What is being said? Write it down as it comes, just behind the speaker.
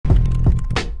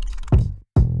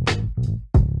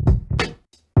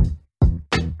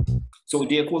So,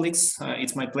 dear colleagues,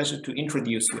 it's my pleasure to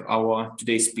introduce you our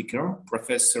today's speaker,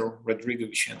 Professor Rodrigo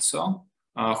Vicencio,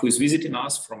 who is visiting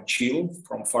us from Chile,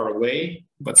 from far away,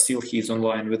 but still he is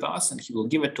online with us, and he will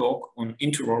give a talk on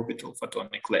interorbital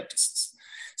photonic lattices.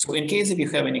 So in case if you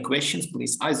have any questions,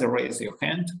 please either raise your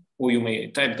hand or you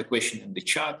may type the question in the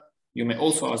chat. You may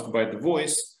also ask by the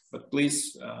voice, but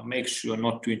please make sure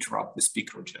not to interrupt the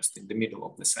speaker just in the middle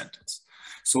of the sentence.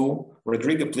 So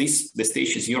Rodrigo, please, the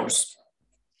stage is yours.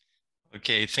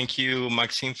 Okay, thank you,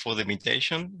 Maxime, for the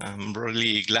invitation. I'm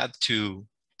really glad to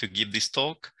give this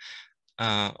talk.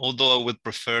 Although I would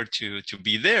prefer to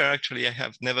be there, actually, I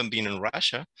have never been in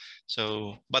Russia.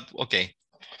 So, but okay,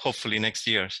 hopefully next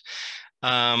year.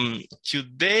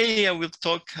 Today, I will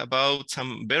talk about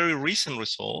some very recent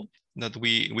result that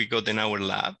we got in our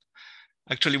lab.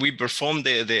 Actually, we performed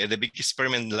the big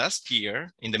experiment last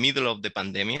year in the middle of the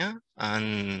pandemic,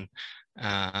 and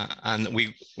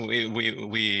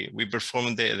we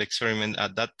performed the experiment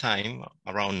at that time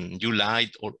around July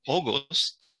or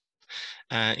August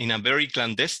in a very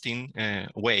clandestine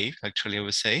way, actually, I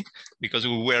would say, because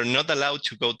we were not allowed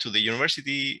to go to the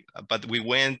university, but we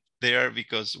went there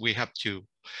because we have to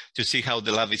see how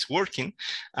the lab is working.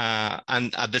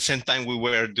 And at the same time, we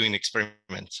were doing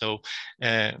experiments. So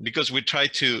because we try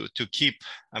to keep,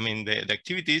 I mean, the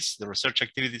activities, the research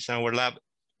activities in our lab,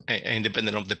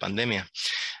 independent of the pandemic.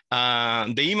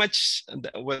 The image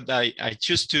what I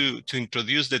choose to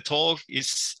introduce the talk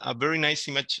is a very nice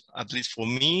image, at least for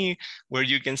me, where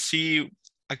you can see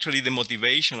actually the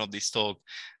motivation of this talk,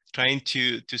 trying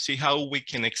to see how we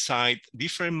can excite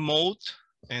different modes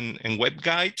and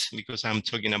waveguides, because I'm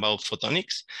talking about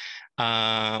photonics.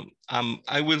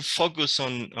 I will focus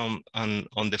on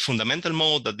the fundamental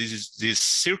mode, that this is this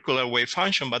circular wave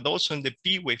function, but also in the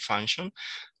P wave function,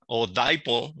 or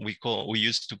dipole, we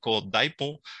used to call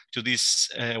dipole, to this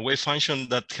wave function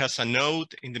that has a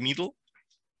node in the middle.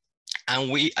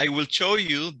 And I will show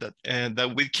you that,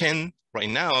 that we can, right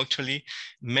now, actually,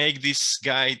 make this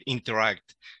guide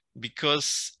interact.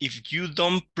 Because if you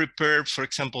don't prepare, for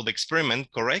example, the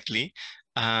experiment correctly,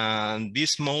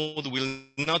 this mode will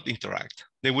not interact.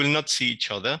 They will not see each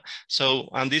other. So,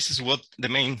 and this is what the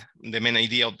main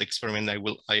idea of the experiment I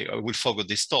will focus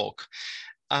this talk.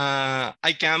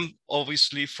 I come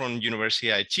obviously from University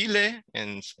of Chile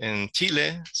in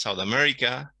Chile, South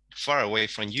America, far away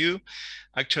from you.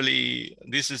 Actually,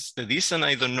 this is the distance.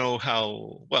 I don't know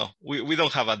how, well, we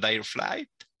don't have a direct flight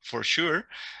for sure,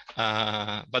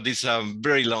 but it's a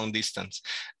very long distance.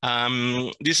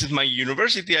 This is my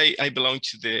university. I belong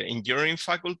to the engineering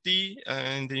faculty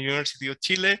in the University of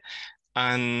Chile.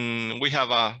 And we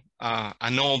have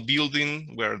an old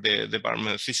building where the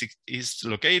Department of Physics is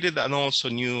located, and also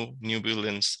new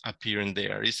buildings appearing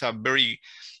there. It's a very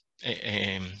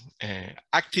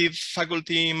active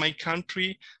faculty in my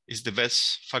country. It's the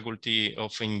best faculty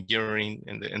of engineering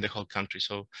in the whole country.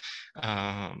 So,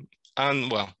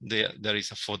 and well, there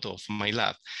is a photo of my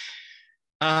lab.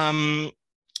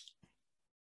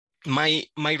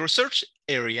 My research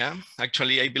area,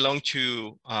 actually, I belong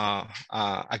to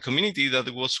a community that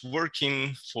was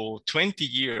working for 20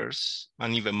 years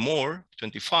and even more,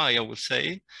 25, I would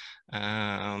say,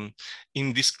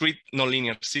 in discrete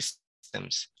nonlinear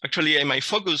systems. Actually, my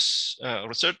focus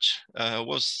research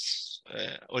was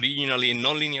originally in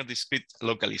nonlinear discrete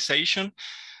localization.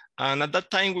 And at that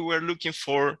time, we were looking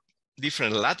for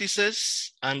different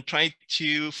lattices and try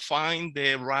to find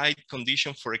the right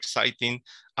condition for exciting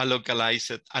a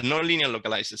nonlinear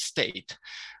localized state,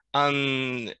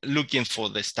 and looking for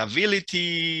the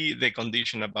stability, the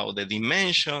condition about the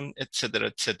dimension, etc.,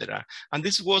 etc. And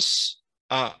this was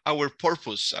our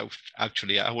purpose,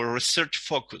 actually, our research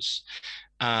focus.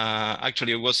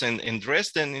 Actually, it was in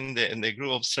Dresden in the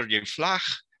group of Sergei Flach.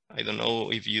 I don't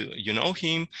know if you know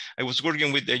him. I was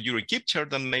working with Yuri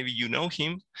Kipchak, and maybe you know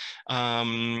him.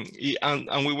 And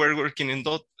we were working in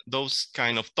those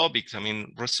kind of topics. I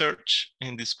mean, research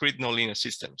in discrete nonlinear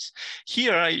systems.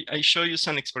 Here, I show you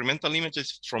some experimental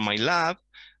images from my lab,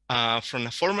 from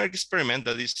a former experiment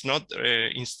that is not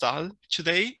installed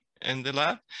today in the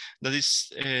lab. That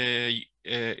is,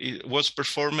 it was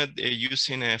performed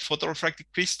using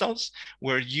photorefractive crystals,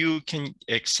 where you can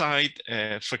excite,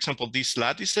 for example, these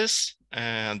lattices.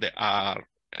 They are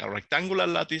a rectangular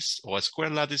lattice or a square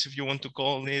lattice, if you want to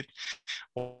call it,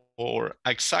 or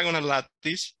hexagonal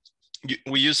lattice.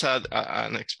 We use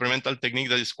an experimental technique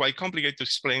that is quite complicated to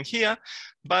explain here,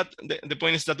 but the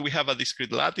point is that we have a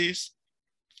discrete lattice.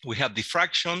 We have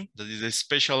diffraction, that is the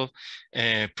special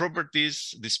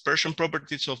properties, dispersion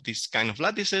properties of this kind of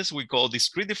lattices. We call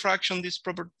discrete diffraction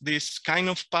this kind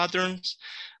of patterns.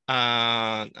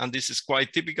 And this is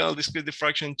quite typical discrete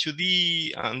diffraction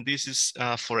 2D. And this is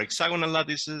for hexagonal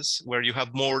lattices where you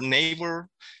have more neighbor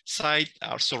side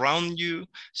surround you.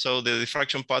 So the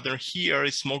diffraction pattern here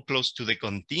is more close to the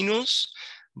continuous,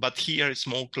 but here it's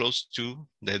more close to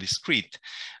the discrete.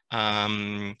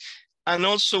 And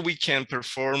also we can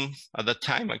perform at that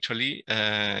time actually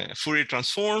Fourier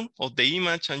transform of the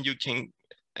image, and you can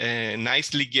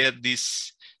nicely get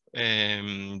these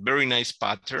very nice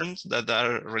patterns that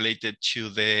are related to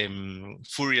the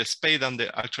Fourier space and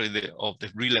of the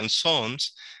brilliant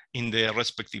zones in the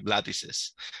respective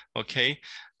lattices. Okay,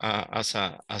 as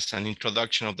an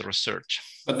introduction of the research.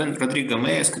 But then, Rodrigo,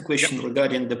 may I ask a question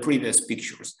regarding the previous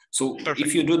pictures? So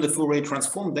if you do the Fourier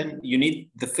transform, then you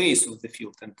need the phase of the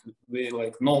field, and we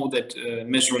know that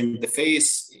measuring the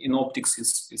phase in optics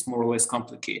is more or less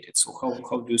complicated. So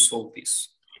how do you solve this?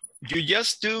 You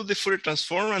just do the Fourier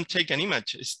transform and take an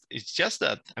image. It's just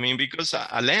that. I mean, because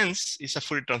a lens is a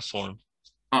Fourier transform.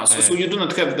 So you do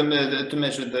not have to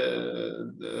measure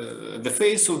the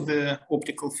phase of the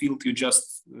optical field. You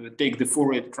just take the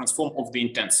Fourier transform of the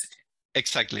intensity.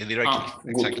 Exactly, directly.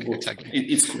 Exactly.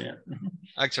 It's clear.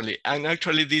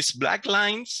 Actually, these black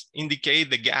lines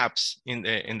indicate the gaps in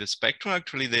the spectrum.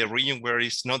 Actually, the region where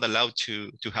it's not allowed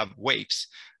to have waves.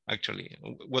 Actually,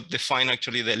 what define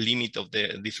actually the limit of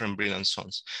the different brilliant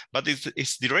zones. But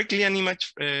it's directly an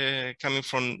image coming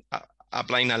from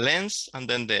applying a lens and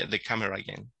then the camera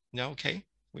again. Yeah, okay.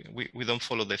 We don't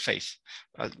follow the phase.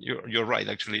 You're right.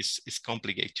 Actually, it's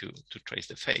complicated to trace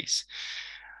the phase.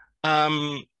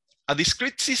 A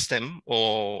discrete system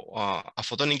or a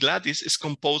photonic lattice is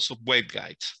composed of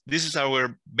waveguides. This is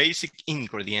our basic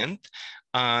ingredient,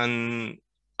 and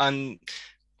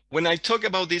when I talk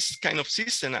about this kind of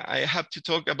system, I have to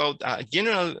talk about a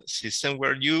general system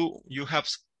where you have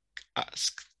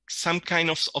some kind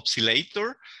of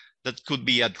oscillator that could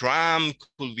be a drum,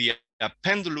 could be a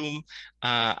pendulum,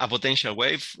 a potential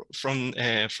wave from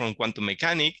quantum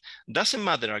mechanics. Doesn't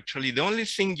matter, actually. The only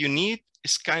thing you need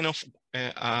is kind of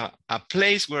a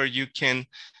place where you can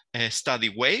study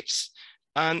waves,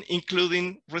 and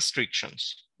including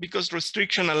restrictions, because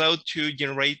restriction allowed to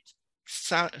generate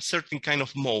certain kind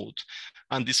of mode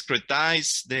and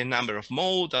discretize the number of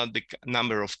mode and the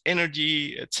number of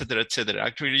energy, etc., etc.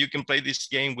 Actually, you can play this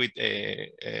game with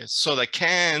soda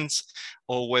cans,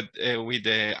 or with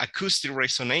acoustic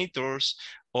resonators,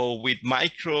 or with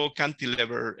micro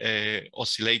cantilever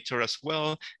oscillator as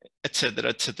well, etc.,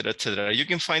 etc., etc. You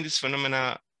can find this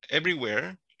phenomena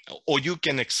everywhere, or you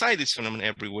can excite this phenomena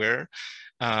everywhere.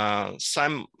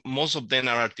 Most of them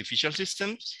are artificial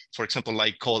systems, for example,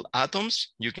 like cold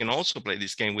atoms. You can also play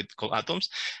this game with cold atoms.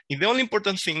 And the only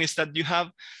important thing is that you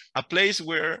have a place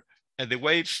where the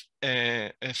waves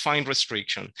find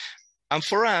restriction. And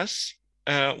for us,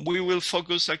 we will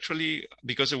focus actually,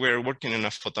 because we're working in a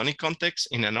photonic context,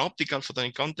 in an optical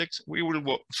photonic context, we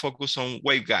will focus on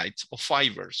waveguides or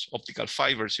fibers, optical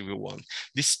fibers if you want.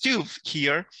 This tube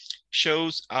here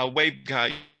shows a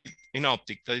waveguide in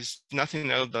optics. That is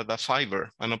nothing else than a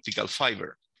fiber, an optical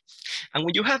fiber. And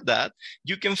when you have that,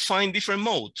 you can find different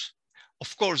modes.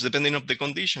 Of course, depending on the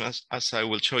condition, as I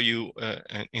will show you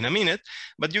in a minute,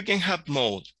 but you can have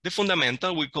mode. The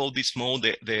fundamental, we call this mode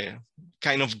the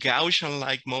kind of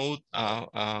Gaussian-like mode,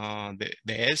 the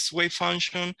S wave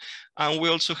function. And we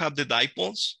also have the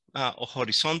dipoles, or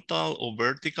horizontal or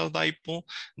vertical dipole,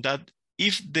 that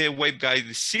if the waveguide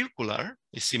is circular,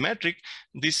 is symmetric,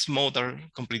 these modes are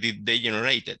completely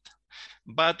degenerated.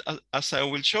 But as I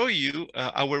will show you,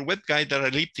 our waveguides are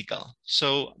elliptical.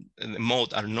 So the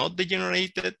modes are not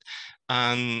degenerated,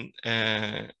 and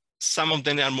some of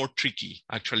them are more tricky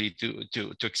actually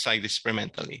to excite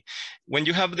experimentally. When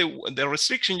you have the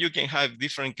restriction, you can have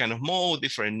different kind of mode,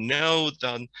 different node,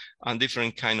 and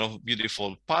different kind of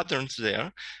beautiful patterns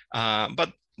there.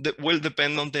 But that will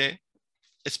depend on the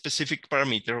specific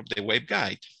parameter of the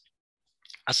waveguide.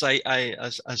 As I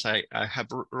have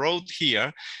wrote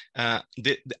here, a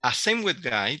same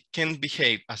waveguide can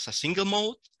behave as a single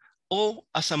mode or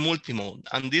as a multi-mode,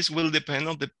 and this will depend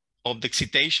on the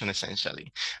excitation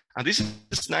essentially. And this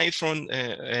is nice from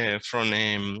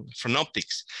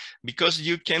optics, because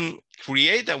you can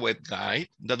create a waveguide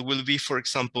that will be, for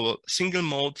example, single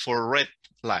mode for red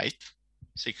light,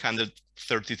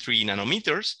 633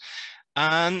 nanometers,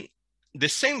 and the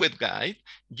same waveguide,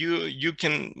 you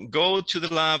can go to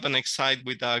the lab and excite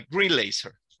with a green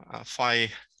laser,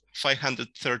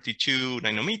 532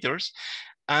 nanometers,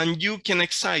 and you can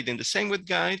excite in the same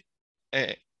waveguide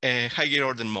a higher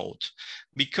order mode,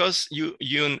 because you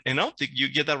in optic, you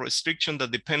get a restriction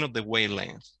that depends on the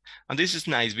wavelength. And this is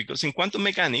nice because in quantum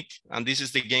mechanics, and this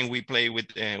is the game we play with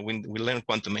when we learn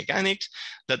quantum mechanics,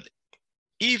 that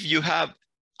if you have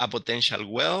a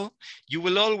potential well, you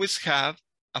will always have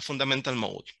a fundamental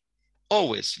mode.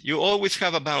 Always, you always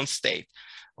have a bound state,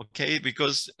 okay?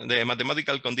 Because the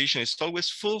mathematical condition is always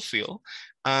fulfilled,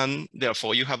 and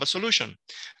therefore you have a solution.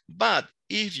 But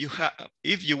if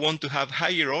you want to have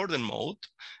higher order mode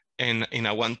in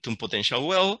a quantum potential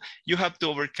well, you have to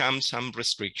overcome some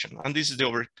restriction. And this is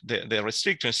the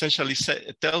restriction essentially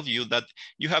tells you that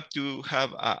you have to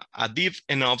have a deep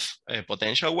enough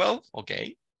potential well,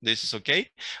 okay, this is okay,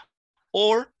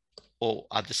 or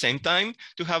at the same time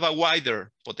to have a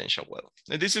wider potential well.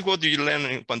 And this is what you learn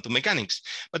in quantum mechanics.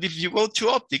 But if you go to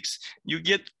optics, you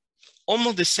get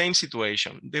almost the same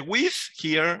situation. The width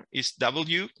here is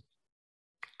W,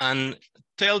 and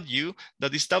tell you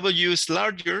that this W is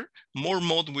larger, more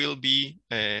mode will be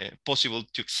possible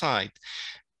to excite.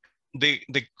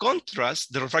 The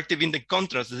contrast, the refractive index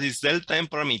contrast, this delta M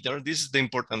parameter, this is the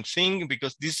important thing,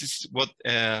 because this is what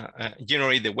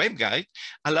generate the waveguide,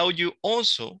 allow you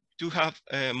also to have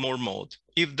more mode.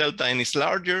 If delta N is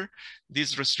larger,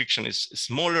 this restriction is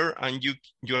smaller, and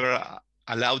you're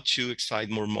allowed to excite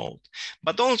more mode.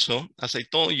 But also, as I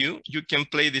told you, you can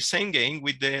play the same game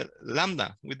with the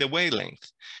lambda, with the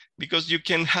wavelength, because you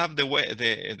can have the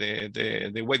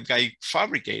waveguide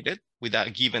fabricated with a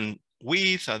given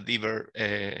width, a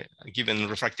given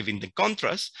refractive index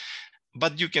contrast,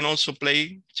 but you can also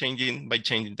play by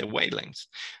changing the wavelengths.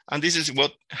 And this is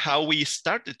how we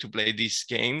started to play this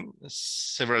game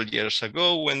several years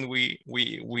ago, when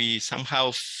we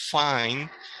somehow find,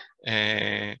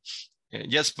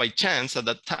 just by chance at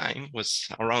that time, was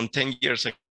around 10 years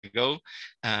ago,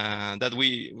 that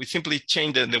we simply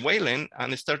changed the wavelength,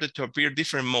 and it started to appear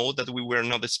different mode that we were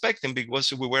not expecting,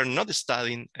 because we were not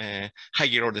studying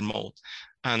higher order mode.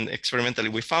 And experimentally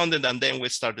we found it, and then we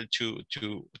started to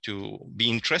be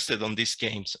interested on these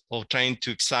games of trying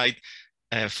to excite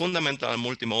fundamental and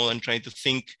multimode, and trying to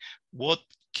think what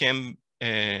can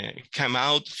come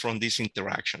out from this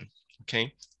interaction,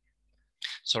 okay?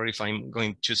 Sorry if I'm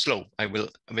going too slow. I will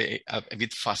be a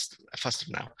bit faster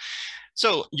now.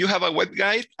 So you have a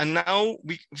waveguide, and now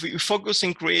we focus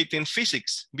in creating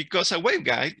physics, because a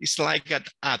waveguide is like an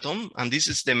atom, and this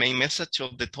is the main message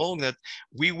of the talk, that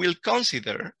we will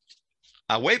consider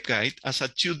a waveguide as a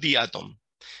 2D atom,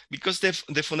 because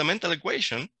the fundamental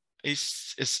equation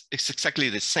is exactly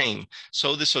the same.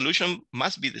 So the solution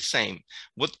must be the same.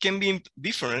 What can be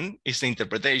different is the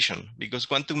interpretation, because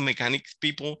quantum mechanics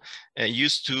people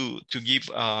used to give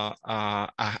a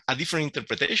different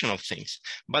interpretation of things,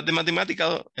 but the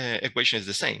mathematical equation is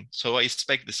the same. So I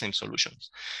expect the same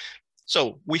solutions.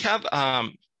 So we have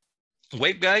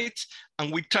waveguides,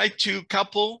 and we try to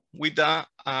couple with a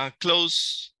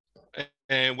close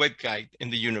waveguide in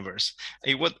the universe.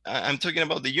 What I'm talking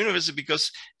about the universe,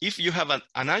 because if you have an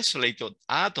isolated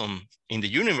atom in the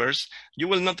universe, you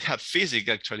will not have physics.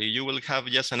 Actually, you will have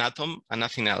just an atom and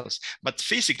nothing else. But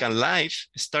physics and life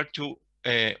start to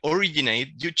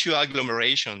originate due to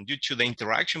agglomeration, due to the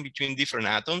interaction between different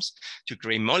atoms to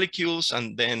create molecules,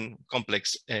 and then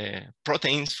complex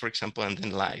proteins, for example, and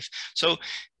then life. So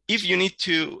if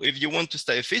you want to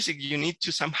study physics, you need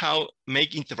to somehow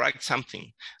interact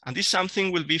something. And this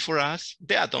something will be for us,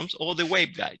 the atoms or the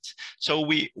waveguides. So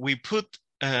we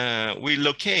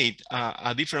locate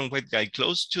a different waveguide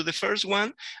close to the first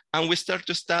one, and we start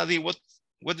to study what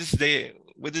is the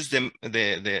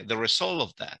result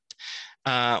of that.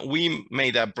 We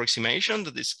made an approximation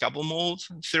that is couple mode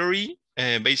theory,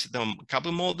 based on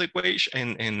couple mode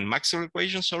equation and Maxwell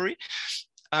equation, sorry.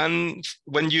 And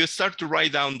when you start to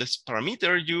write down this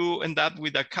parameter, you end up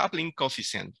with a coupling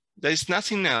coefficient. There is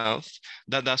nothing else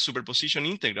than a superposition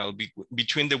integral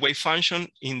between the wave function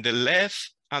in the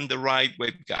left and the right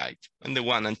waveguide, and the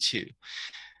 1 and 2.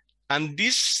 And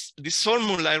this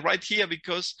formula right here,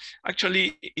 because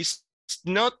actually it's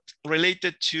not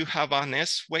related to have an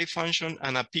S wave function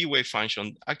and a P wave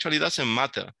function. Actually, it doesn't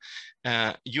matter.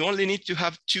 You only need to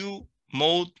have two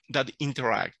modes that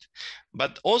interact.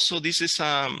 But also this is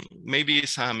maybe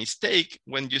it's a mistake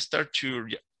when you start to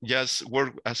just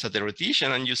work as a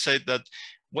theoretician, and you say that,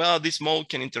 well, this mode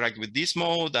can interact with this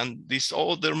mode and this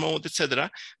other mode,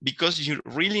 etc., because you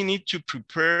really need to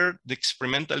prepare the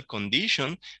experimental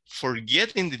condition for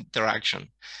getting the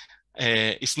interaction.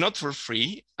 It's not for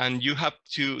free, and you have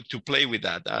to play with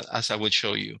that, as I will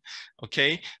show you,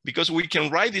 okay? Because we can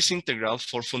write this integral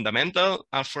for fundamental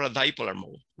and for a dipolar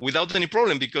mode without any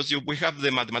problem, because we have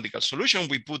the mathematical solution,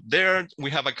 we put there,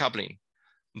 we have a coupling.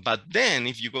 But then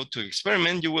if you go to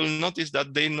experiment, you will notice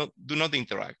that they do not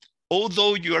interact.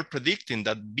 Although you are predicting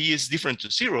that B is different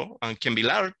to 0 and can be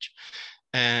large,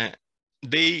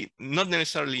 they not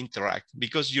necessarily interact,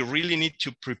 because you really need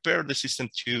to prepare the system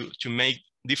to make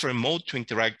different modes to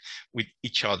interact with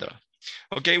each other.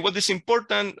 Okay, what is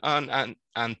important and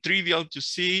trivial to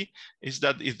see is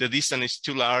that if the distance is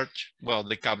too large, well,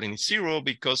 the coupling is 0,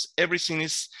 because everything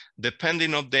is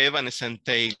depending on the evanescent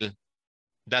tail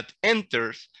that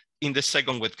enters in the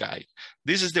second waveguide.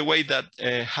 This is the way that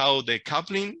how the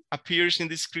coupling appears in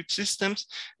discrete systems,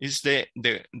 is the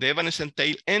evanescent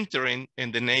tail entering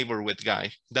in the neighbor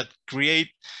waveguide that create,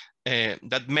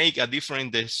 that make a difference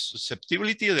in the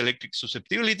susceptibility, the electric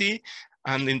susceptibility,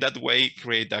 and in that way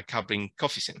create a coupling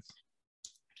coefficient.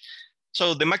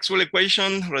 So the Maxwell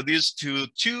equation reduced to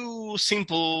two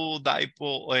simple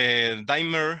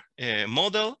dimer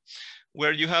model,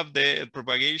 where you have the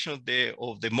propagation of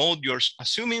the mode you're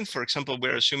assuming. For example,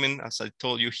 we're assuming, as I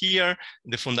told you here,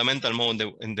 the fundamental mode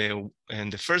in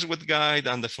the first waveguide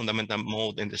and the fundamental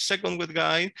mode in the second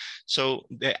waveguide. So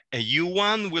the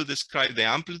U1 will describe the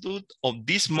amplitude of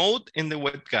this mode in the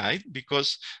waveguide,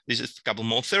 because this is couple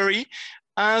mode theory.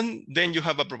 And then you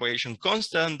have a propagation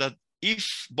constant that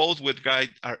if both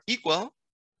waveguides are equal,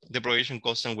 the propagation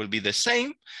constant will be the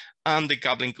same, and the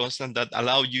coupling constant that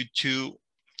allow you to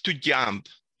jump,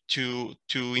 to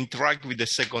interact with the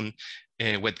second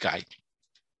waveguide.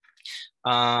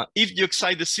 If you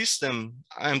excite the system,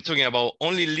 I'm talking about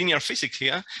only linear physics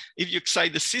here. If you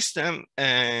excite the system,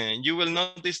 you will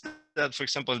notice that, for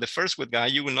example, the first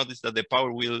waveguide, you will notice that the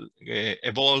power will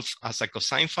evolve as a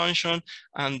cosine function,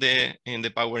 and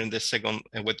the power in the second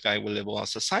waveguide will evolve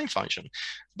as a sine function.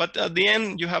 But at the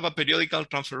end, you have a periodical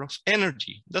transfer of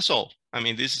energy. That's all. I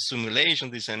mean, this is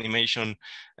simulation, this animation,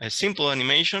 simple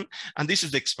animation, and this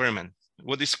is the experiment.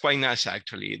 What is quite nice,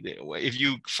 actually, if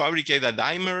you fabricate a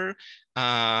dimer,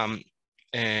 yeah,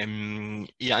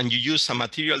 and you use a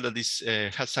material that is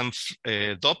has some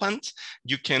dopant,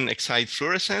 you can excite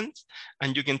fluorescence,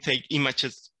 and you can take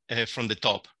images from the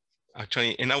top.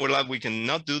 Actually, in our lab, we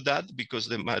cannot do that because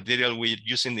the material we're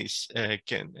using is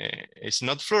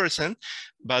not fluorescent,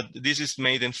 but this is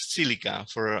made in silica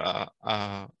for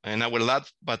in our lab,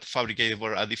 but fabricated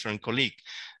for a different colleague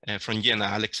from Jena,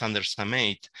 Alexander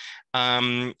Samate.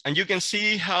 And you can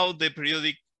see how the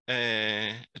periodic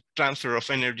transfer of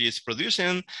energy is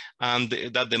producing, and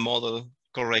that the model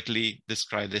correctly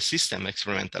describe the system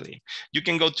experimentally. You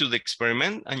can go to the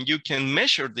experiment and you can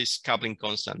measure this coupling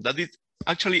constant. That is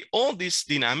actually all this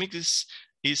dynamics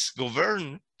is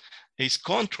governed, is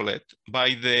controlled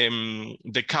by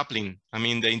the coupling. I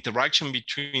mean, the interaction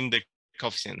between the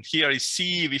coefficient. Here is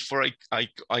C before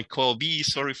I call B,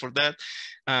 sorry for that.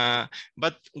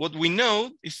 But what we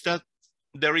know is that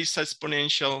there is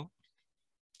exponential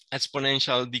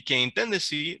decaying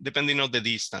tendency depending on the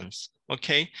distance,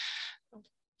 okay?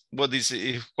 What is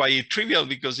quite trivial,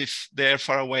 because if they're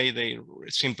far away, they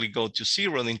simply go to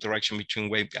 0, the interaction between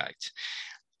waveguides.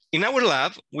 In our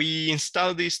lab, we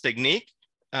installed this technique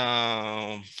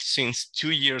since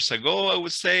 2 years ago, I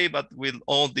would say, but with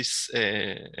all this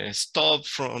stuff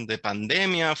from the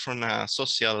pandemic, from a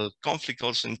social conflict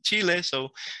also in Chile.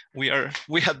 So we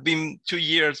have been 2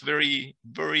 years very,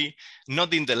 very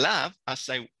not in the lab as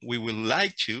we would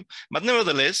like to, but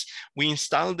nevertheless, we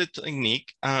installed the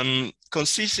technique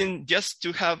consisting just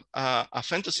to have a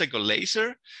femtocycle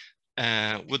laser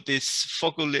with this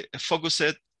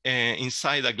focused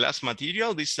inside a glass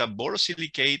material. This is a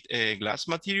borosilicate glass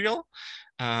material,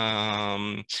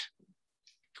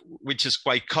 which is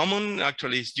quite common.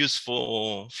 Actually, it's used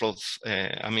for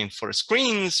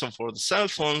screens, or for the cell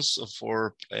phones, or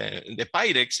for the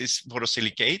Pyrex is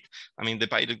borosilicate. I mean, the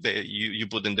Pyrex that you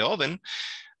put in the oven.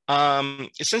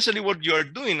 Essentially what you are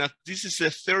doing, this is a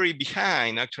theory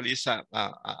behind, actually it's a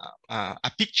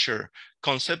picture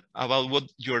concept about what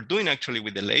you're doing actually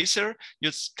with the laser.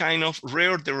 Just kind of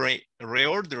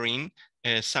reordering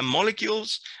some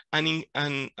molecules, and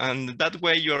that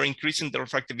way you are increasing the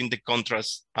refractive index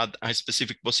contrast at a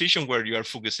specific position where you are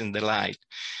focusing the light.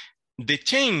 The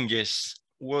changes,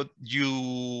 what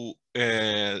you do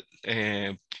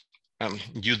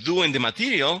in the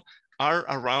material are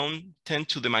around 10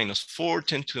 to the -4,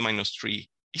 10 to the -3.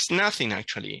 It's nothing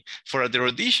actually. For the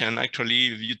erudition,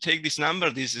 actually, if you take this number,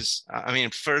 this is,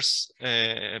 first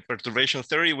perturbation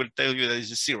theory will tell you that this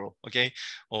is 0, okay?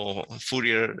 Or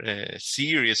Fourier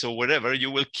series or whatever, you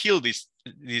will kill this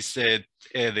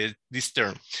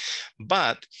term.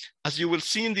 But as you will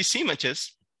see in these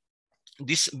images,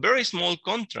 this very small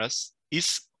contrast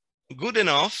is good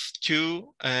enough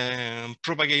to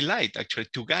propagate light, actually,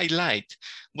 to guide light.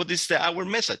 What is our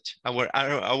message?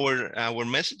 Our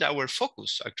message, our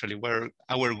focus, actually, where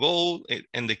our goal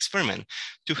in the experiment.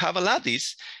 To have a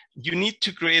lattice, you need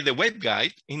to create the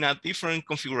waveguide in a different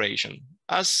configuration.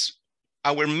 As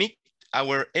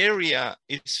our area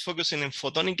is focusing on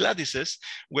photonic lattices,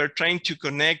 we're trying to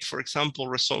connect, for example,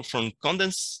 results from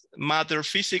condensed matter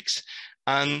physics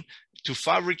and to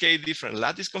fabricate different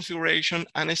lattice configuration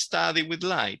and study with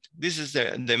light. This is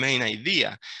the main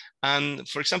idea. And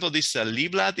for example, this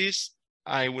Lib lattice,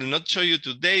 I will not show you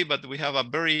today, but we have a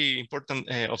very important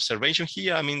observation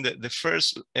here. I mean, the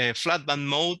first flat band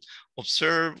mode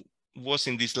observed was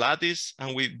in this lattice,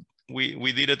 and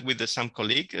we did it with some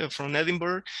colleague from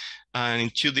Edinburgh and in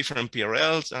 2 different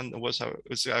PRLs, and it was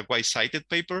a quite cited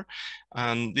paper.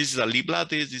 And this is a Lib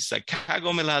lattice, this is a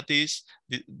Kagome lattice.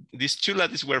 These 2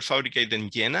 lattices were fabricated in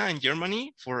Jena in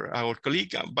Germany for our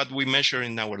colleague, but we measure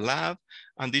in our lab.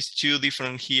 And these 2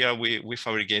 different here, we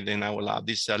fabricated in our lab.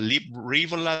 This is a Lib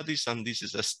ribbon lattice, and this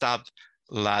is a stab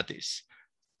lattice.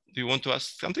 Do you want to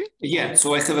ask something? Yeah,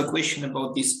 so I have a question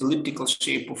about this elliptical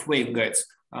shape of waveguides.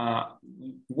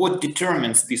 What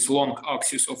determines this long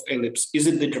axis of ellipse? Is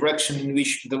it the direction in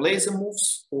which the laser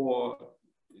moves, or?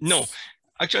 No,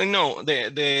 actually no.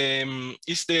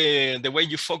 It's the way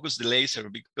you focus the laser,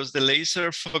 because the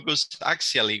laser focuses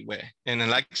axially in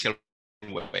an axial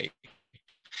way,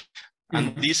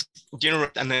 and this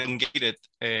generates an elongated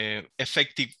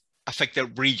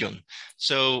affected region.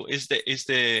 So is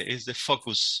the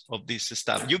focus of this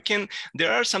stuff.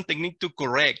 There are some techniques to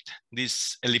correct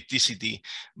this ellipticity,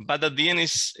 but at the end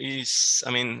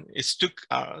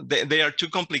they are too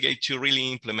complicated to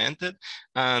really implement it,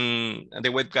 and the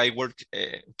waveguide work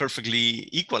perfectly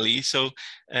equally. So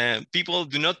people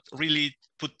do not really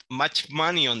put much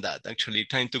money on that, actually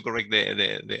trying to correct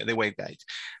the waveguide,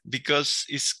 because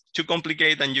it's too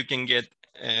complicated and you can get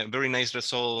a very nice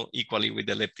result equally with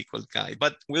the elliptical guide.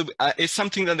 But it's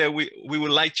something that we would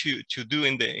like to do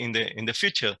in the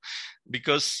future,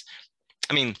 because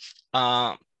I mean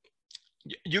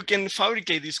you can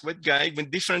fabricate this waveguide with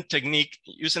different technique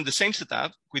using the same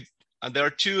setup. There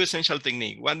are 2 essential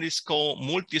techniques. One is called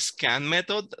multi-scan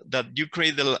method, that you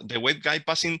create the waveguide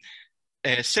passing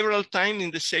several times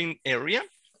in the same area.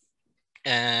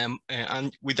 And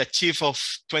with a shift of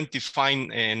 25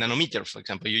 nanometers, for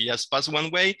example, you just pass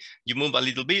one way, you move a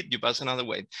little bit, you pass another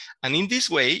way, and in this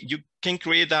way you can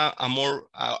create a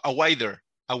wider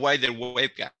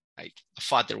waveguide, a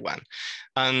fatter one.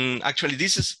 And actually,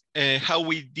 this is how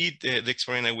we did the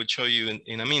experiment. I will show you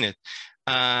in a minute.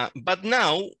 But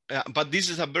this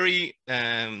is a very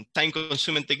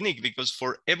time-consuming technique, because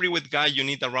for every waveguide you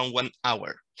need around 1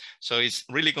 hour. So it's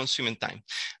really consuming time.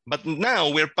 But now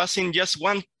we're passing just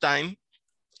one time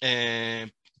to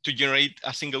generate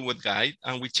a single waveguide,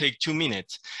 and we take 2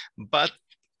 minutes. But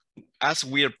as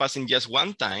we are passing just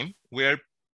one time, we're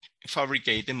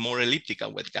fabricating more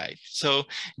elliptical waveguide. So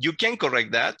you can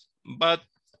correct that, but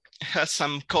it has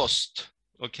some cost,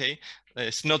 okay?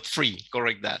 It's not free,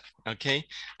 correct that, okay?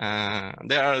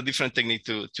 There are different techniques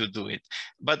to do it.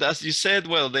 But as you said,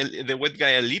 well, the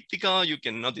waveguide elliptical, you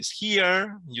can notice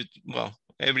here,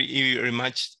 every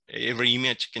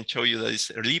image can show you that it's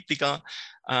elliptical,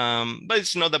 but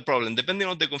it's not a problem, depending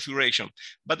on the configuration.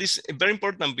 But it's very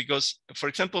important because, for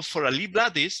example, for a Lib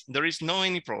lattice, there is no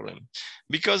any problem,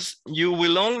 because you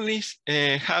will only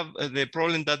have the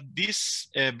problem that this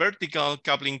vertical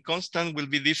coupling constant will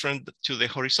be different to the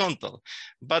horizontal.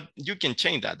 But you can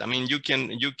change that. I mean, you can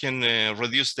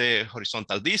reduce the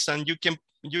horizontal distance.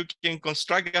 You can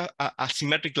construct a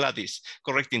symmetric lattice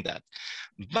correcting that.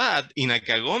 But in a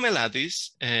Kagome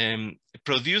lattice,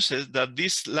 produces that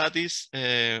this lattice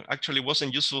actually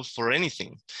wasn't useful for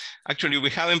anything. Actually, we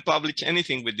haven't published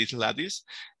anything with this lattice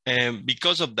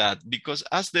because of that. Because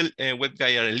as the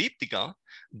waveguide are elliptical,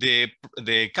 the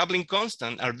coupling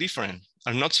constant are different,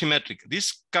 are not symmetric.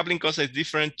 This coupling constant is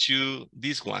different to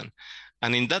this one.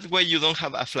 And in that way, you don't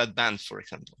have a flat band, for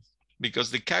example,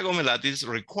 because the Kagome lattice is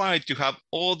required to have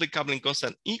all the coupling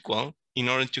constant equal in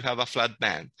order to have a flat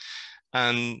band.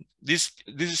 And this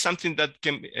is something that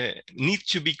can need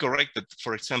to be corrected,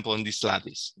 for example, in this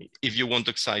lattice, if you want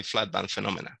to excite flat band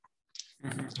phenomena.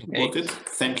 Mm-hmm. Okay. Got it.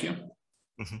 Thank you.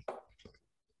 Mm-hmm.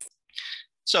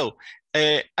 So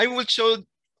I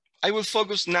will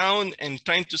focus now on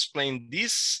trying to explain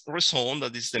this result,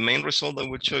 that is the main result I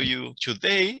will show you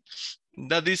today.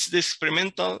 That is the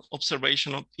experimental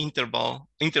observation of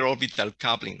interorbital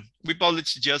coupling. We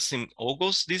published just in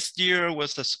August this year,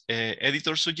 was an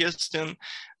editor suggestion,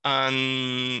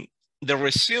 and the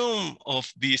resume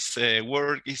of this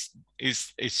work is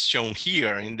shown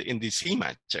here in this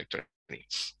image actually.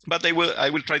 But I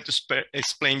will try to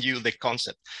explain you the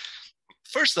concept.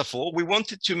 First of all, we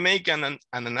wanted to make an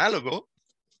analogo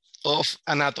of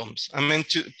an atoms. I mean,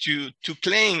 to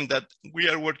claim that we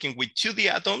are working with 2D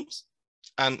atoms,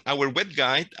 and our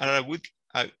waveguide are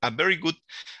a very good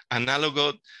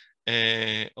analogo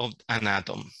of an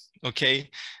atom. Okay.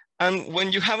 And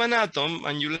when you have an atom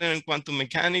and you learn quantum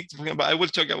mechanics, I will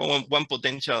talk about one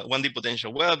D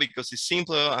potential well, because it's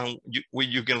simpler and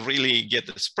you can really get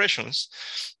expressions.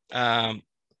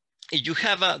 If you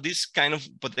have this kind of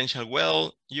potential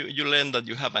well, you learn that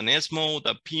you have an S mode,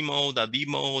 a P mode, a D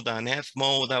mode, an F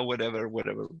mode, whatever.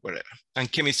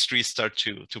 And chemistry start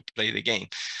to play the game.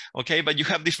 Okay, but you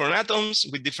have different atoms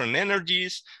with different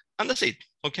energies, and that's it,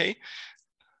 okay?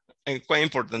 And quite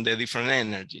important, the different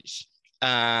energies.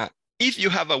 If you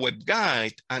have a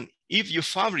waveguide and if you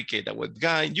fabricate a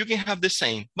waveguide, you can have the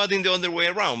same, but in the other way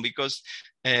around, because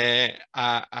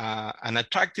an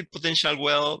attractive potential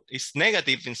well is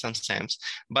negative in some sense,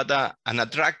 but an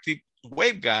attractive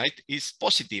waveguide is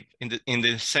positive in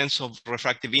the sense of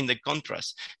refractive index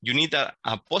contrast. You need a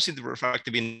positive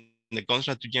refractive index the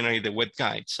contrast to generate the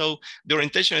waveguide. So the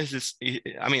orientation is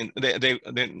I mean, the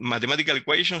mathematical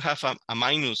equation have a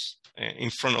minus in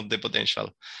front of the potential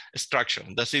structure.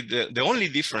 That's it. The only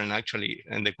difference actually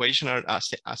in the equation are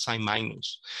a sign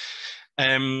minus.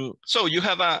 So you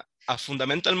have a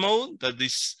fundamental mode that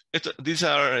these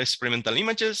are experimental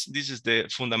images. This is the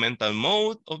fundamental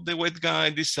mode of the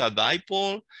waveguide. This is a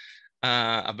dipole,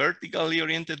 a vertically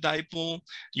oriented dipole.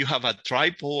 You have a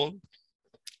tripole.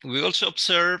 We also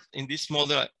observe in this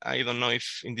model, I don't know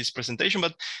if in this presentation,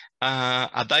 but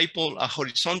a dipole, a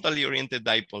horizontally oriented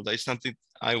dipole. That is something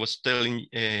I was telling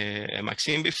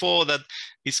Maxime before, that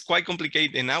is quite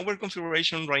complicated in our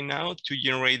configuration right now to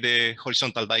generate the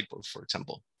horizontal dipole, for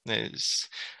example,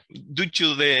 due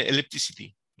to the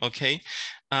ellipticity, okay?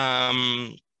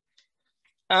 And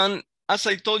as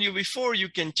I told you before, you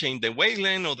can change the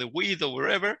wavelength or the width or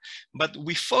wherever, but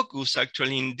we focus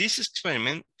actually in this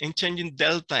experiment in changing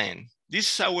delta n. This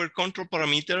is our control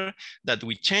parameter that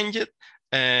we change it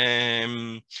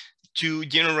to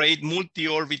generate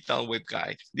multi-orbital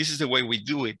waveguide. This is the way we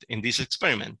do it in this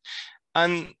experiment.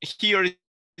 And here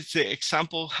is the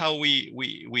example how we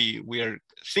are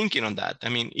thinking on that. I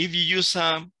mean, if you use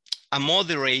a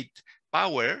moderate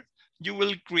power, you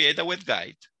will create a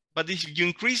waveguide. But if you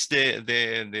increase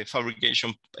the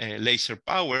fabrication laser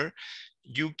power,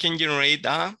 you can generate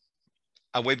a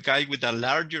waveguide with a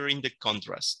larger index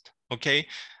contrast, okay?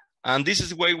 And this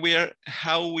is why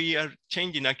how we are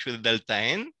changing actually delta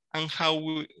n and how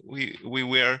we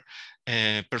were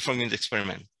performing the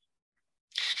experiment.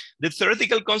 The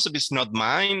theoretical concept is not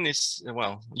mine. It's,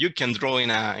 well, you can draw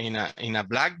in a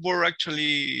blackboard.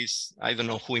 Actually, I don't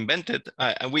know who invented.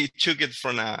 We took it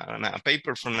from a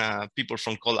paper from people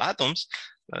from Cold Atoms.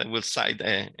 I will cite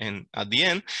at the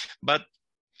end. But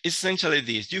essentially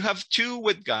this: you have two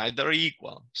waveguides that are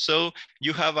equal. So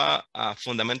you have a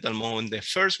fundamental mode in the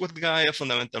first waveguide, a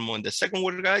fundamental mode in the second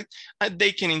waveguide, and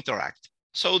they can interact.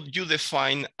 So you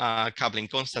define a coupling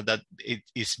constant that it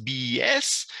is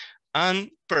BS.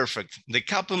 And perfect. The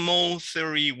couple mode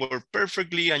theory worked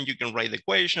perfectly, and you can write the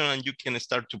equation and you can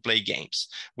start to play games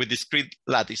with discrete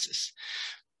lattices.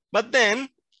 But then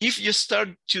if you start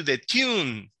to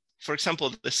detune, for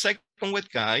example, the second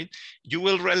waveguide, you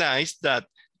will realize that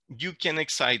you can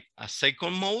excite a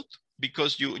second mode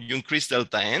because you increase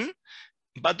delta n,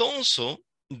 but also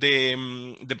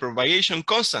the propagation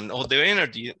constant or the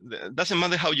energy, doesn't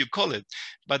matter how you call it,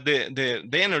 but the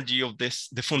energy of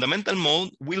the fundamental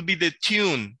mode will be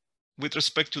detuned with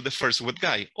respect to the first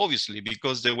waveguide, obviously,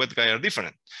 because the waveguide are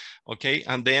different, okay?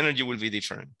 And the energy will be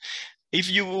different. If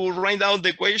you write out the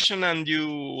equation and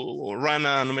you run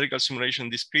a numerical simulation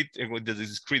with the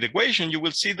discrete equation, you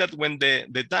will see that when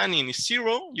the tanning is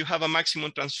 0, you have a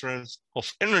maximum transfer of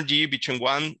energy between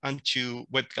 1 and 2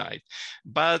 waveguide.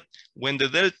 But when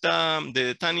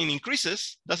the tanning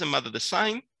increases, doesn't matter the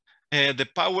sign, the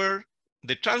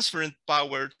transferent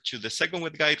power to the second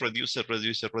waveguide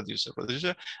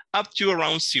reduces up to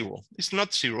around 0. It's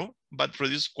not 0, but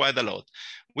reduces quite a lot.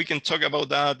 We can talk about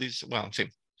that.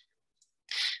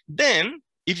 Then,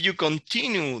 if you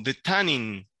continue the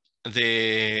tanning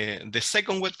the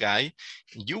second waveguide,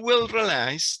 you will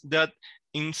realize that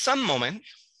in some moment,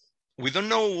 we don't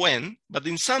know when, but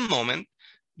in some moment,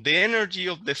 the energy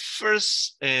of the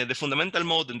first, the fundamental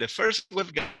mode in the first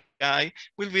waveguide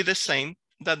will be the same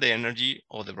that the energy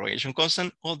of the propagation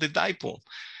constant of the dipole.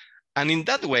 And in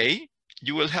that way,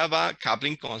 you will have a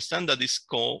coupling constant that is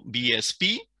called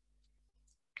BSP.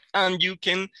 and you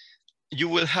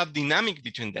will have dynamic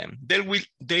between them.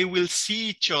 They will see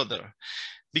each other,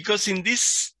 because in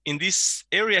this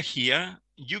area here,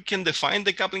 you can define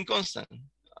the coupling constant,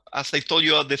 as I told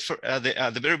you at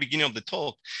the very beginning of the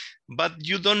talk, but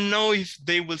you don't know if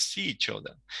they will see each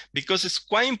other, because it's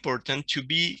quite important to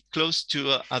be close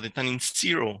to the tannin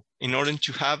 0 in order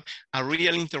to have a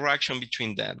real interaction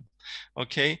between them.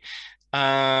 Okay,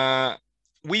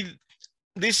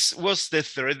 this was the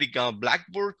theoretical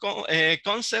blackboard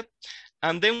concept.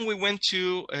 And then we went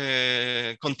to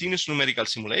continuous numerical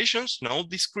simulations, no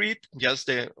discrete, just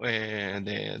the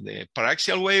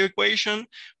paraxial wave equation,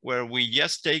 where we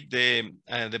just take the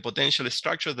potential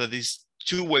structure that is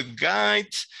two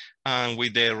waveguides and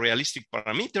with the realistic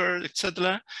parameter,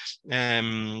 etc.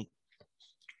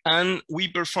 And we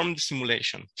perform the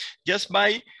simulation just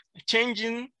by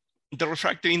changing the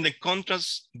refractive index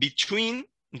contrast between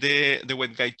the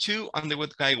waveguide 2 and the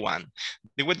waveguide 1.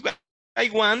 The waveguide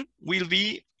 1 will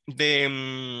be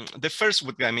the first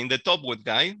waveguide, I mean the top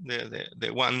waveguide,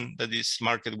 the one that is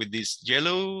marked with this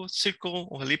yellow circle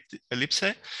or ellipse,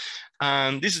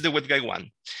 and this is the waveguide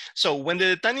 1. So when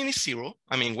the tannin is 0,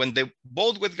 I mean when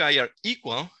both waveguides are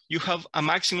equal, you have a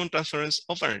maximum transference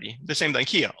of energy, the same than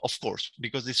here, of course,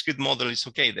 because the discrete model is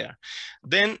okay there.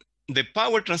 Then the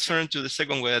power transference to the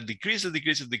second waveguide decreases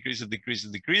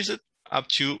up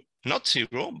to not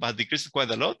 0, but decreases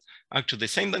quite a lot, actually the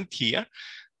same than here.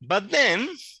 But then,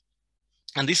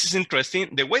 and this is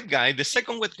interesting, the waveguide, the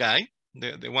second waveguide,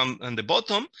 the one on the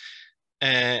bottom,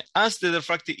 as the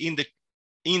refractive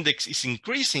index is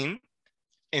increasing,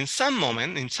 in some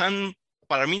moment, in some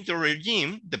parameter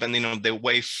regime, depending on the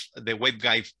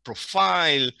waveguide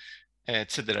profile,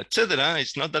 etc.,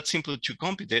 it's not that simple to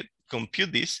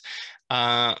compute this.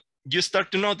 You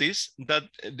start to notice that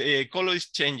the color is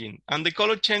changing. And the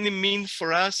color changing means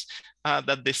for us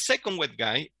that the second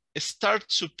waveguide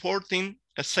starts supporting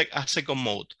a second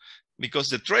mode, because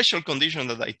the threshold condition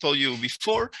that I told you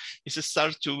before is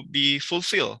start to be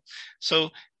fulfilled.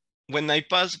 So when I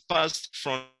pass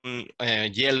from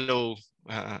yellow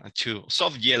to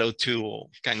soft yellow to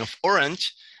kind of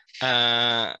orange,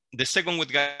 the second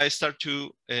waveguide start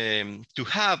to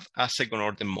have a second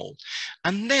order mode.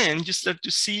 And then you start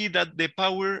to see that the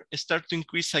power start to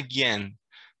increase again.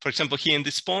 For example, here in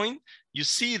this point, you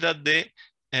see that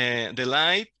the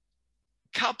light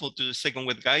coupled to the second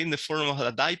waveguide in the form of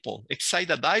a dipole, excite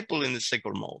a dipole in the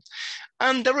second mode.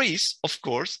 And there is, of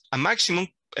course, a maximum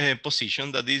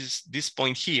position that is this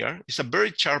point here. It's a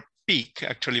very sharp peak,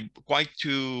 actually quite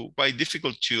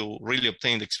difficult to really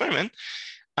obtain the experiment.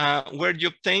 Where you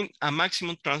obtain a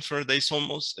maximum transfer that is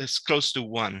almost as close to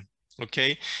 1.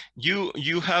 Okay,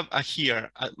 you have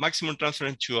here a maximum transfer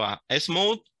to a S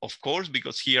mode, of course,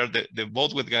 because here the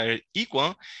both waveguides are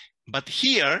equal. But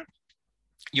here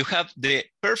you have the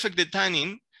perfect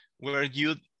detanning, where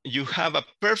you have a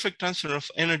perfect transfer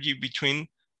of energy between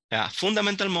a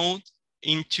fundamental mode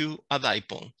into a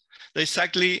dipole.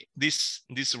 Exactly this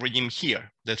regime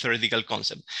here, the theoretical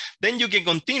concept. Then you can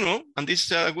continue, and this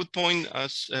is a good point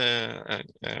as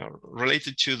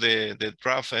related to the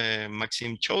graph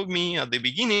Maxime showed me at the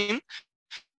beginning,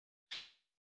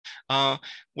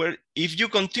 where if you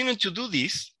continue to do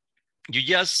this, you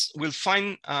just will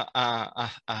find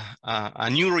a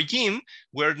new regime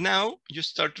where now you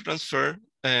start to transfer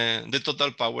the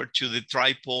total power to the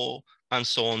tripole and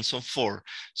so on and so forth.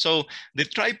 So the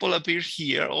tripole appears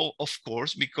here, of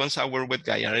course, because our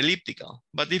waveguides are elliptical.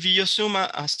 But if you assume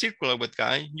a circular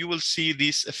waveguide, you will see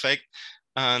this effect,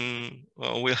 and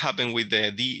will happen with the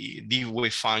D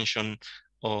wave function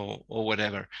or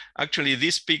whatever. Actually,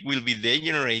 this peak will be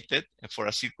degenerated for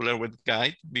a circular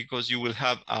waveguide, because you will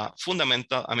have a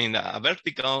fundamental, I mean, a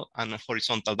vertical and a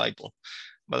horizontal dipole.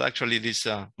 But actually this,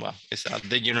 well, it's a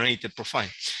degenerated profile.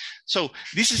 So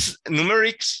this is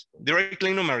numerics,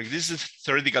 directly numeric. This is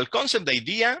theoretical concept, the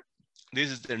idea.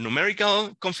 This is the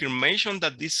numerical confirmation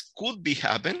that this could be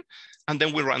happen. And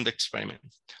then we run the experiment,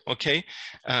 okay?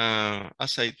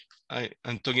 As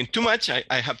I'm talking too much, I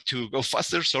have to go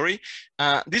faster, sorry.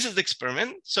 This is the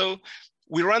experiment. So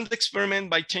we run the experiment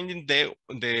by changing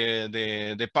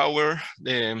the power,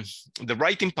 the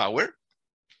writing power.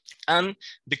 And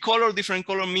the color, different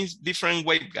color means different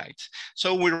waveguides.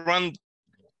 So we run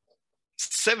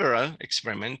several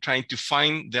experiments trying to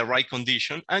find the right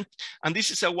condition. And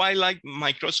this is a wildlight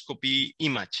microscopy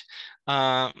image.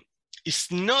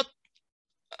 It's not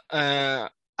a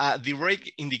direct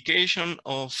indication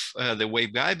of the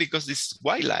waveguide, because this is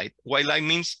white light. White light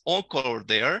means all color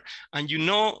there. And you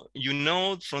know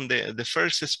from the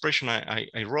first expression I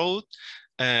wrote,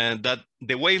 that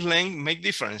the wavelength make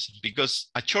difference, because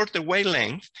a shorter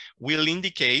wavelength will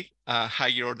indicate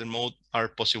higher order mode are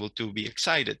possible to be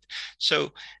excited.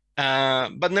 So,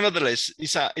 but nevertheless,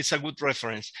 it's a good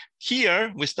reference.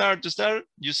 Here, we start,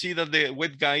 you see that the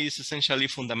waveguide is essentially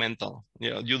fundamental.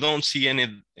 You don't see any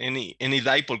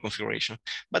dipole configuration.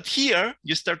 But here,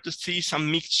 you start to see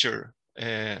some mixture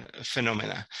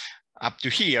phenomena. Up to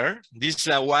here, this is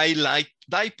a white light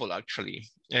dipole, actually.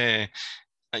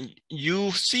 And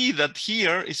you see that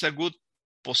here is a good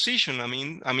position. I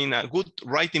mean a good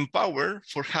writing power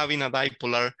for having a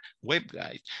dipolar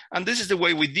waveguide. And this is the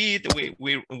way we did.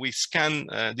 We scan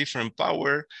different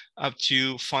power up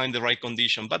to find the right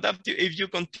condition. But if you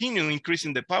continue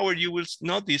increasing the power, you will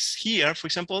notice here, for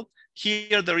example,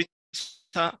 here there is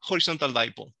a horizontal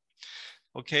dipole.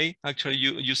 Okay, actually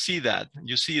you see that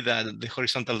the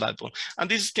horizontal dipole,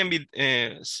 and this can be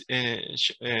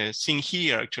seen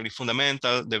here, actually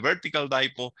fundamental, the vertical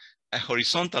dipole, a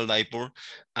horizontal dipole,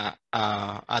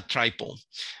 a tripole.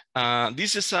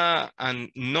 This is a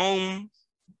known,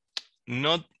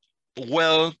 not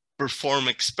well performed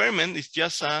experiment. It's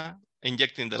just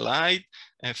injecting the light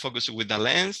and focusing with the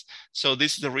lens. So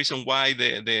this is the reason why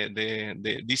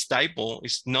this dipole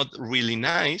is not really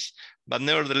nice, but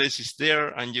nevertheless it's there,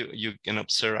 and you can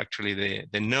observe actually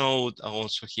the node,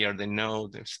 also here the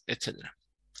node, etc.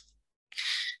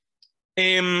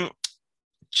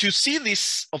 To see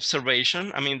this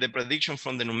observation, I mean the prediction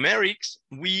from the numerics,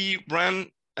 we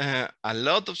ran a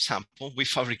lot of samples. We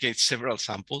fabricate several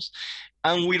samples,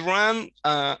 and we run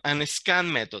a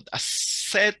scan method, a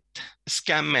set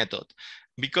scan method,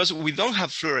 because we don't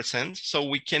have fluorescence, so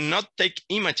we cannot take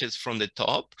images from the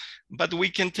top, but we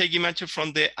can take images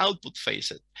from the output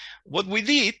phases. What we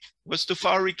did was to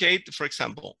fabricate, for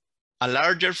example, a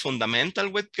larger fundamental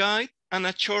waveguide and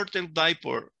a shorter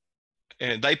dipolar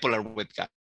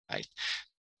waveguide.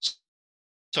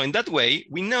 So in that way,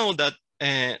 we know that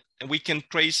we can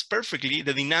trace perfectly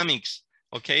the dynamics,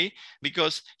 okay?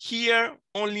 Because here,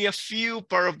 only a few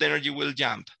part of the energy will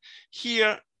jump.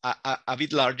 Here, a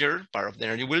bit larger part of the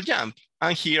energy will jump,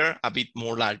 and here a bit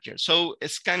more larger. So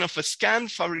it's kind of a scan,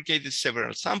 fabricated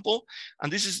several samples,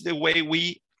 and this is the way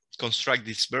we construct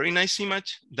this very nice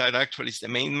image that actually is the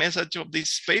main message of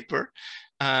this paper.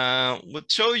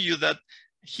 Would show you that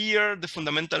here the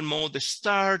fundamental mode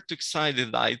start to excite the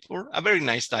dipole, a very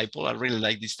nice dipole. I really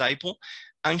like this dipole.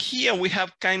 And here we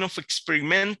have kind of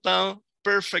experimental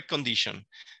perfect condition.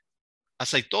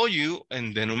 As I told you,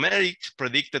 and the numerics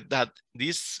predicted that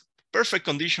this perfect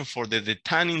condition for the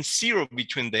tanning zero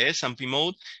between the S and P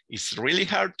mode is really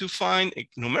hard to find.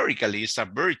 Numerically, it's a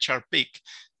very sharp peak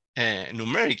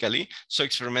numerically. So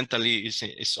experimentally,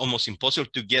 it's almost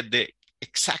impossible to get the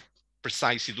exact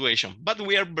precise situation, but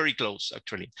we are very close,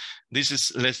 actually. This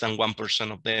is less than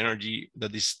 1% of the energy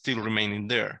that is still remaining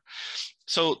there.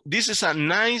 So this is a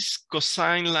nice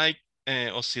cosine-like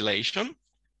oscillation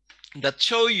that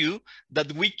show you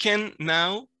that we can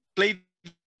now play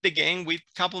the game with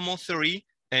couple mode theory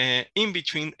in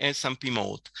between S and P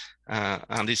mode.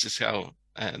 And this is how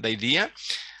the idea.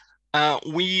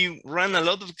 We run a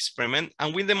lot of experiment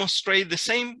and we demonstrate the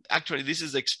same. Actually, this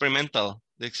is the experimental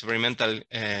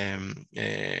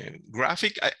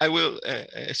graphic. I will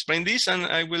explain this, and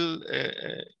I will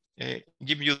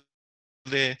give you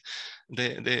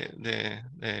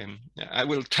I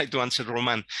will try to answer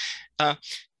Roman.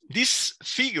 This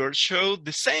figure showed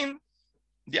the same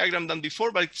diagram than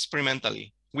before, but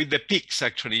experimentally with the peaks.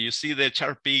 Actually, you see the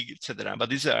sharp peak, etc. But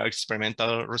these are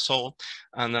experimental results,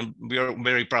 and we are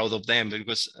very proud of them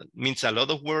because it means a lot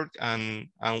of work, and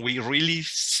we really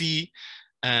see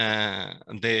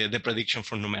the prediction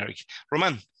from numeric.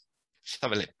 Roman,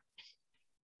 Sabele.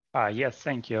 Yes,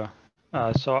 thank you.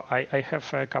 So I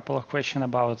have a couple of questions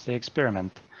about the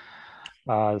experiment.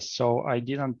 So I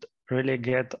didn't really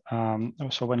get,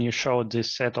 so when you showed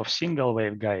this set of single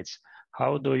waveguides,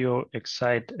 how do you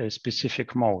excite a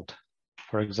specific mode?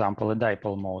 For example, a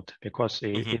dipole mode, because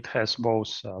it has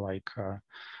both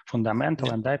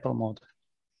fundamental and dipole mode.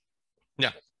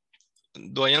 Yeah.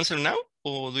 Do I answer now,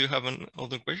 or do you have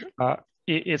another question?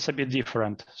 It's a bit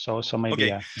different, so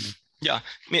maybe. Okay. Yeah.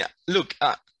 Look,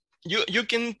 you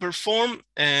can perform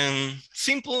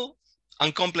simple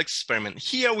and complex experiment.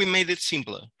 Here we made it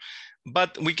simpler,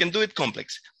 but we can do it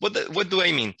complex. What do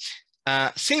I mean?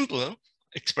 Simple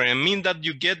experiment means that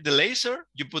you get the laser,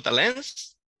 you put a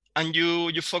lens, and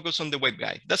you focus on the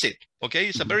waveguide. That's it. Okay,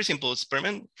 it's a very simple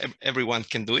experiment. Everyone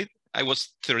can do it. I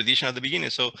was theoretician at the beginning,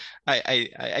 so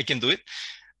I can do it.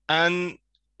 And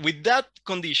with that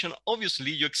condition,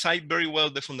 obviously you excite very well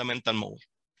the fundamental mode.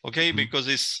 okay, because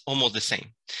it's almost the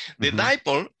same. The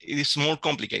dipole is more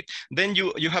complicated. Then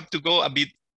you have to go a bit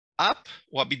up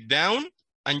or a bit down,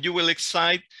 and you will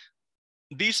excite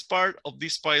this part of the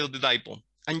dipole,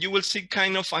 and you will see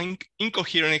kind of an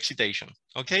incoherent excitation,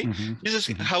 okay? This is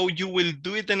how you will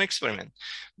do it in experiment.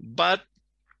 But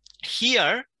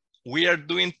here we are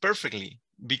doing perfectly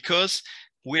because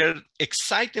we are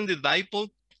exciting the dipole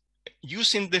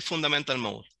using the fundamental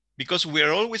mode, because we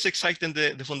are always exciting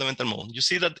the fundamental mode. You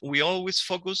see that we always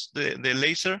focus the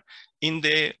laser in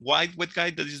the white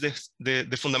waveguide, that is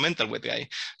the fundamental waveguide.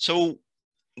 So,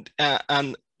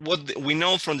 and what we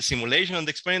know from the simulation and the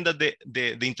experiment, that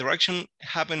the interaction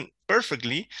happened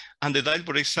perfectly and the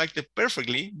dipole is excited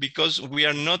perfectly, because we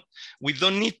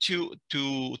don't need to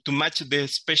match the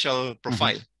special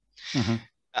profile.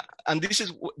 And this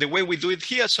is the way we do it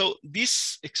here. So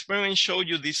this experiment showed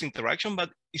you this interaction, but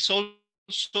it's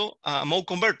also mode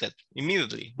converted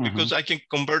immediately, because I can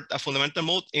convert a fundamental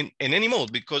mode in any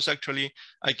mode, because actually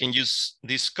I can use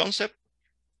this concept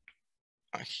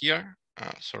here,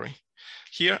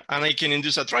 here, and I can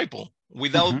induce a tripole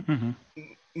without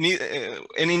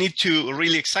any need to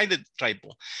really excite the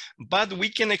tripole. But we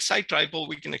can excite tripole,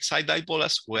 we can excite dipole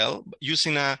as well,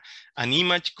 using an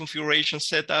image configuration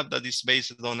setup that is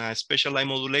based on a special line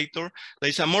modulator.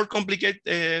 It's a more complicated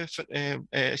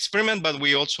experiment, but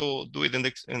we also do it in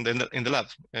the lab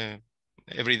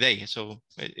every day. So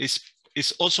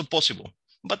it's also possible,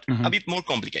 but a bit more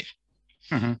complicated.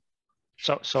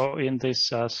 So in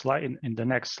this slide, in the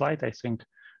next slide, I think,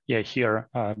 yeah, here,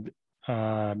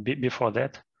 before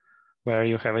that, where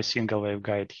you have a single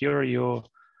waveguide, here you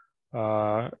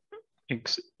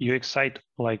excite,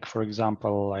 like, for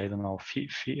example, I don't know,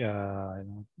 20th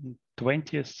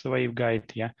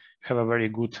waveguide, yeah, have a very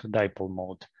good dipole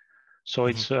mode. So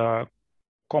it's a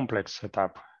complex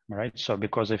setup, right? So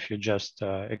because if you just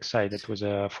excite it with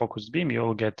a focused beam,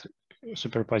 you'll get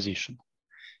superposition.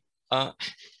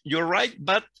 You're right,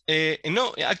 but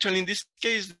no, actually in this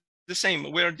case, the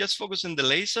same. We're just focusing the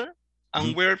laser,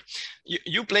 and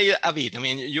you play a bit. I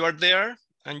mean, you are there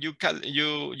and you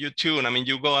tune. I mean,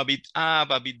 you go a bit up,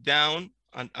 a bit down,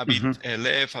 and a bit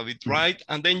left, a bit right,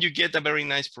 and then you get a very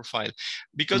nice profile.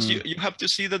 Because you have to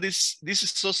see that this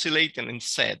is oscillating in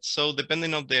sets. So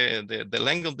depending on the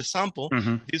length of the sample,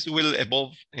 this will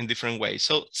evolve in different ways.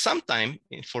 So sometimes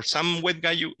for some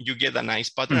waveguide you get a nice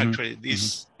pattern. Actually,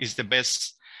 this is the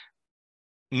best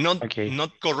not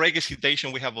correct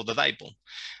excitation we have of the dipole.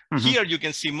 Here you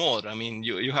can see more. I mean,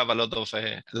 you have a lot of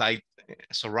light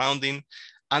surrounding,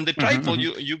 and the tripole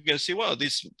you can see, well,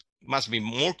 this must be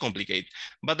more complicated.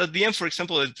 But at the end, for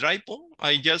example, the tripole,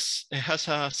 has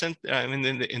a center. I mean,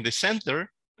 in the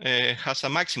center has a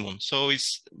maximum, so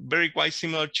it's very quite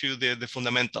similar to the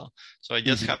fundamental. So I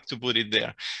just have to put it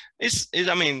there.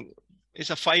 I mean, it's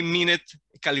a 5-minute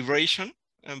calibration.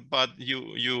 But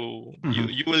you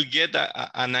will get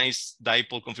a nice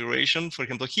dipole configuration, for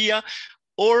example, here.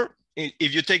 Or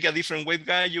if you take a different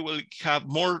waveguide, you will have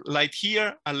more light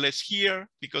here and less here,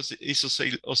 because it's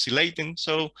oscillating.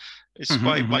 So it's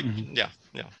quite depending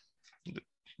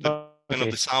on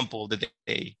the sample, the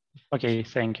day. Okay,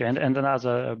 thank you. And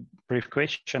another brief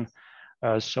question.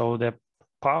 So the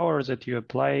power that you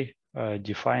apply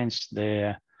defines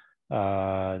the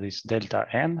this delta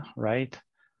n, right?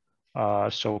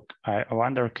 So I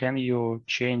wonder, can you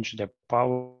change the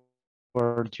power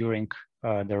during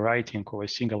the writing of a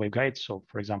single waveguide? So,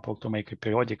 for example, to make a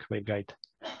periodic waveguide,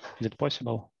 is it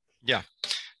possible? Yeah,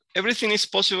 everything is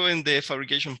possible in the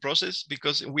fabrication process,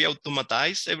 because we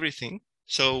automatize everything.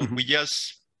 So we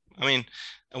just, I mean,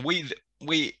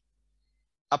 we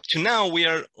up to now we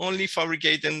are only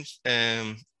fabricating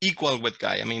equal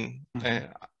waveguide. I mean,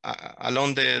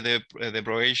 along the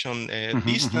propagation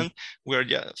distance, we're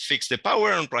just fix the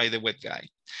power and write the waveguide.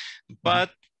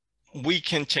 But we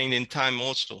can change in time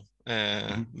also,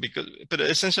 but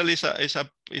essentially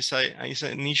it's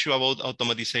an issue about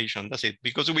automatization. That's it,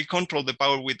 because we control the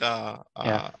power with a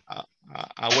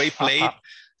wave plate,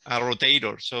 a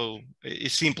rotator. So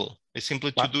it's simple. It's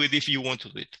simple to do it if you want to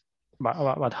do it.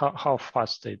 But how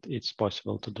fast it's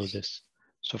possible to do this?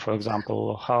 So, for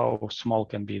example, how small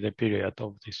can be the period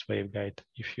of this waveguide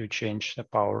if you change the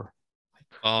power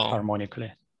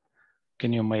harmonically?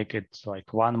 Can you make it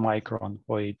like 1 micron,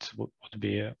 or it would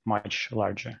be much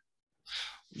larger?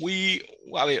 We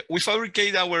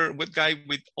fabricate our waveguide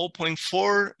with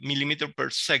 0.4 millimeter per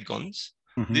second.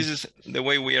 This is the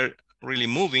way we are really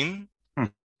moving.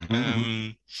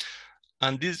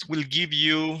 And this will give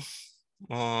you,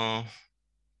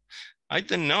 I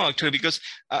don't know actually, because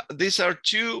these are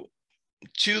two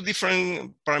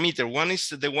different parameters. One is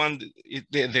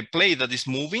the plate that is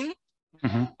moving,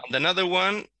 Mm-hmm. And another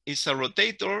one is a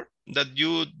rotator that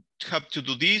you have to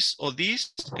do this or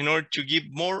this in order to give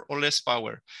more or less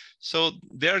power. So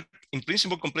they're in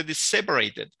principle completely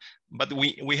separated, but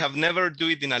we have never do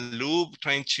it in a loop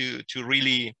trying to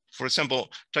really, for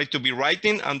example, try to be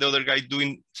writing and the other guy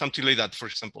doing something like that, for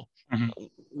example. Mm-hmm.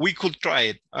 We could try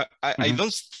it. I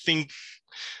don't think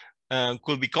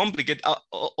could be complicated,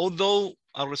 although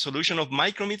a resolution of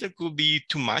micrometer could be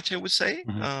too much, I would say.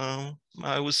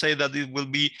 I would say that it will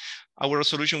be, our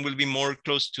resolution will be more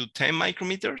close to 10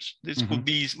 micrometers. This could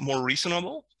be more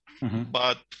reasonable,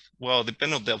 but well,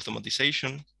 depend on the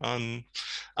optimization.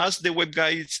 As the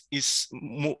waveguide is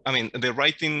I mean, the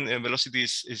writing velocity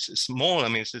is small. I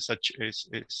mean, it's such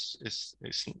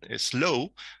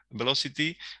slow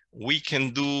velocity. We can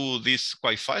do this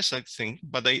quite fast, I think,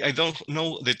 but I don't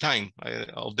know the time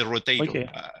of the rotator. Okay.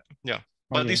 Yeah,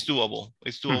 but it's doable.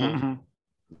 It's doable.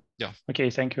 Yeah. Okay,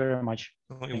 thank you very much.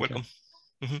 Oh, you're welcome.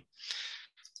 Good.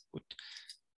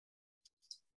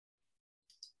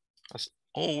 As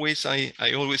always, I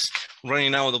always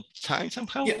running out of time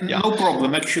somehow. Yeah, no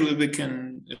problem. Actually, we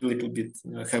can a little bit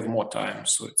have more time,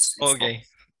 so it's okay. Not...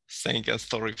 Thank you.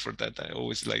 Sorry for that. I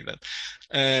always like that.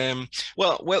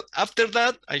 Well. After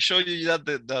that, I showed you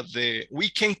that we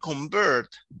can convert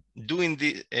doing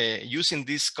the using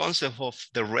this concept of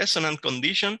the resonant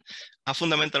condition, a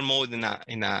fundamental mode in a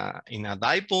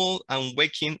dipole, and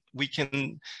we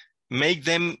can make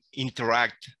them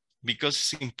interact, because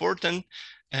it's important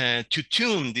to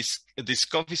tune this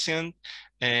coefficient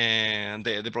and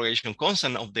the propagation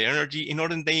constant of the energy in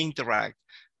order they interact.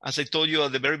 As I told you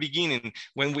at the very beginning,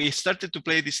 when we started to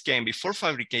play this game before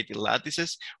fabricating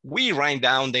lattices, we write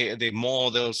down the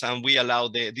models and we allow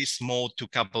this mode to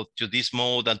couple to this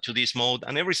mode and to this mode,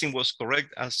 and everything was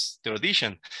correct as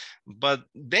tradition. But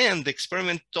then the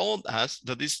experiment told us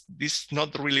that this is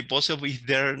not really possible if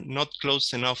they're not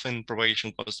close enough in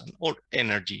propagation constant or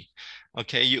energy.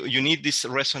 Okay, you need this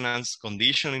resonance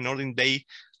condition in order they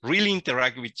really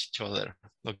interact with each other.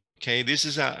 Okay, this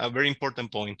is a very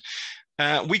important point.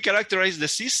 We characterize the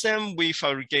system. We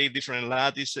fabricate different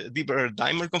lattice, different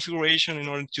dimer configuration in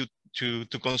order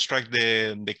to construct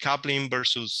the coupling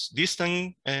versus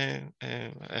distance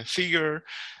figure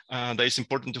that is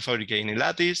important to fabricate in a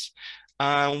lattice.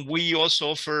 We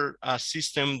also offer a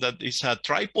system that is a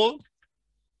tripole.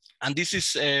 And this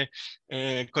is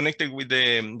connected with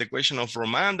the question of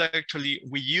Roman, that actually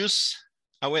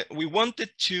we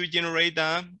wanted to generate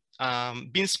a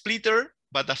beam splitter,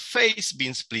 but a phase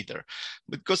beam splitter,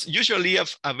 because usually a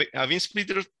beam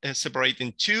splitter is separated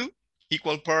in two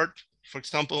equal parts, for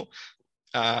example,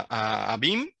 a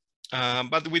beam,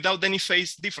 but without any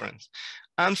phase difference.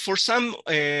 And for some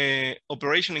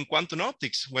operation in quantum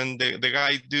optics, when the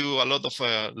guy do a lot of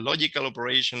logical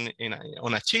operation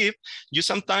on a chip, you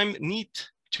sometimes need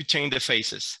to change the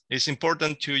phases. It's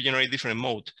important to generate different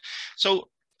mode. So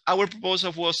our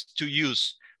proposal was to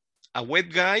use a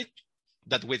waveguide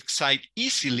that would excite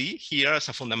easily here as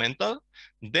a fundamental.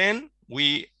 Then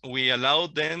we allow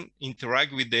them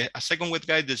interact with a second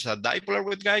waveguide. There's a dipolar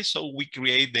waveguide, so we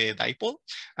create the dipole.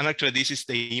 And actually, this is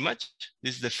the image.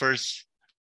 This is the first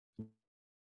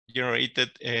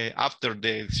generated after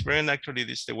the experiment. Actually,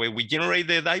 this is the way we generate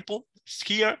the dipole. It's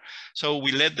here. So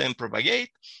we let them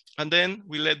propagate, and then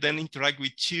we let them interact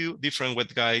with two different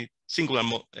waveguides, single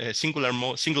mode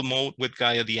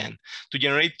waveguide at the end to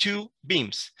generate two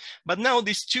beams. But now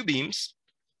these two beams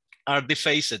are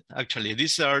dephased. Actually,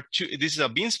 this is a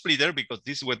beam splitter, because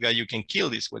this waveguide you can kill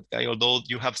this waveguide. Although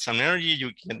you have some energy,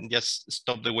 you can just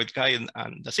stop the waveguide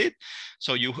and that's it.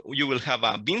 So you will have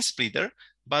a beam splitter,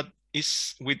 but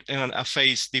it's with a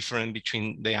phase different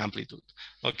between the amplitude.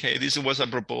 Okay, this was a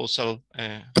proposal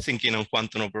thinking on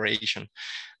quantum operation.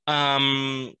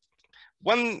 In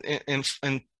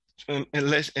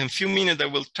a few minutes, I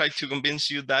will try to convince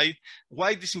you that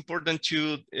why it is important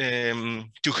to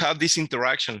have this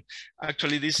interaction.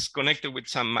 Actually, this is connected with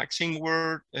some Maxim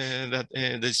work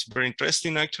that's very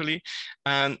interesting, actually,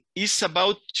 and it's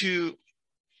about to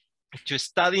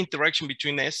study interaction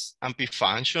between S and P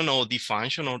function or D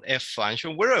function or F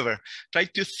function, wherever. Try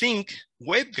to think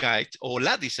waveguides or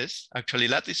lattices, actually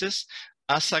lattices,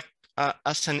 as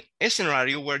an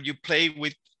scenario where you play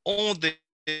with all the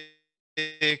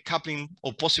coupling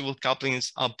or possible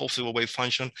couplings, possible wave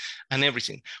function and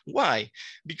everything. Why?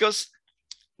 Because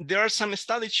there are some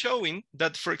studies showing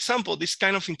that, for example, this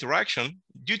kind of interaction,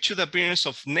 due to the appearance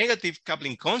of negative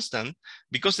coupling constant,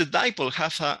 because the dipole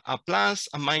has a plus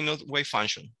and minus wave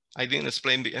function. I didn't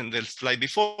explain in the slide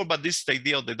before, but this is the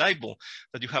idea of the dipole,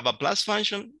 that you have a plus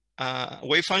function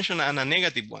wave function and a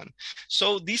negative one.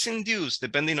 So this induces,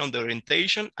 depending on the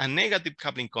orientation, a negative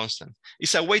coupling constant.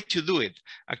 It's a way to do it.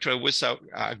 Actually, it was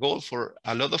a goal for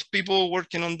a lot of people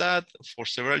working on that for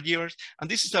several years. And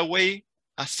this is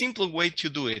a simple way to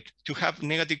do it, to have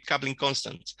negative coupling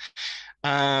constants.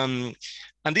 And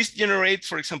this generates,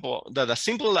 for example, that a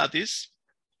simple lattice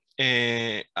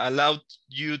allowed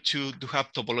you to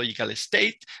have topological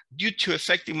state due to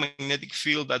effective magnetic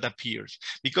field that appears.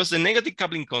 Because the negative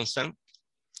coupling constant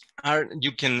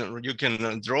you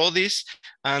can draw this,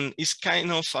 and it's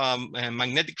kind of a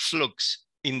magnetic flux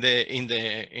in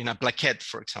a plaquette,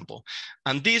 for example.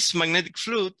 And this magnetic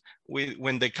flux,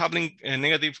 when the coupling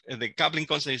the coupling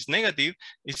constant is negative,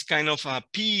 it's kind of a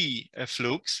P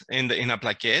flux in a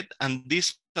plaquette, and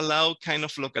this allow kind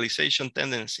of localization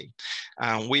tendency.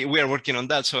 We are working on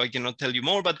that, so I cannot tell you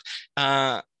more, but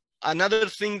another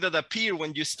thing that appear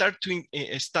when you start to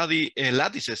study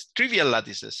lattices, trivial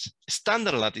lattices,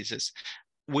 standard lattices,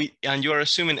 and you are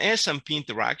assuming S and P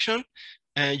interaction,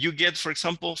 you get, for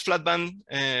example, flat band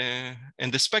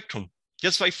in the spectrum,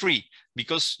 just by free,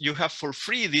 because you have for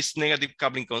free this negative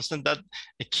coupling constant that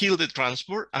kill the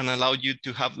transport and allow you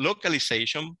to have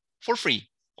localization for free,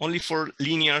 only for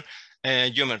linear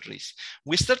geometries.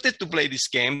 We started to play this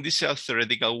game. This is a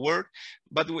theoretical work,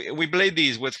 but we played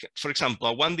this with, for example,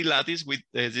 a 1D lattice with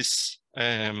this,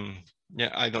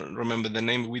 yeah, I don't remember the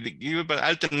name we give, but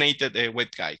alternated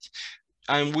waveguides.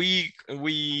 And we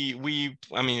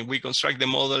construct the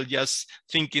model just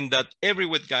thinking that every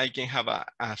waveguide can have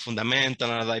a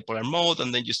fundamental and a dipolar mode,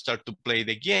 and then you start to play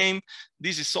the game.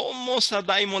 This is almost a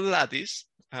diamond lattice.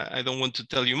 I don't want to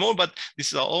tell you more, but this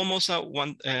is almost a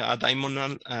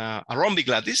diagonal, a rhombic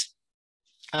lattice.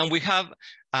 And we have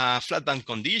a flat band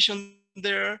condition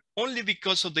there only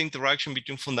because of the interaction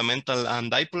between fundamental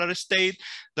and dipolar state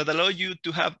that allow you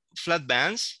to have flat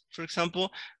bands, for example,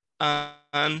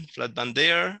 and flat band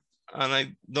there. And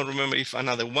I don't remember if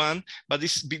another one, but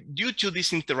it's due to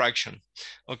this interaction,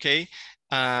 okay?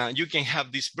 You can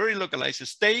have this very localized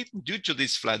state due to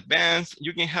these flat bands.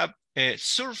 You can have a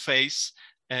surface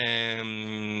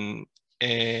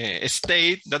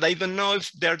state that I don't know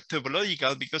if they're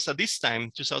topological, because at this time,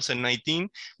 2019,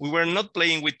 we were not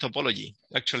playing with topology.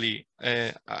 Actually,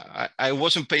 I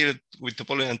wasn't paired with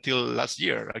topology until last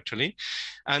year, actually.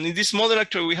 And in this model,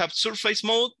 actually, we have surface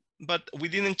mode, but we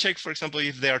didn't check, for example,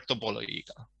 if they are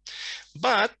topological.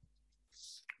 But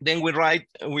then we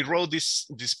wrote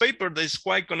this paper that is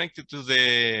quite connected to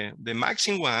the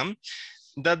Maxim one,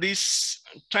 that is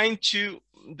trying to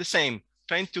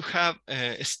have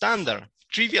standard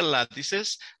trivial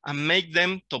lattices and make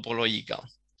them topological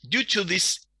due to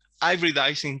this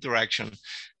hybridized interaction.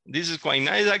 This is quite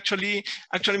nice. Actually,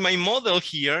 my model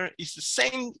here is the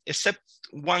same, except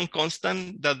one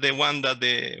constant, that the one that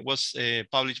was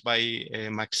published by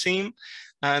Maxim.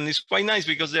 And it's quite nice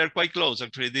because they are quite close.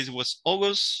 Actually, this was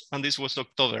August and this was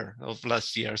October of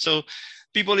last year. So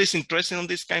people is interested in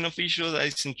this kind of issue. That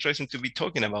it's interesting to be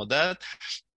talking about that,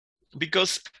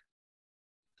 because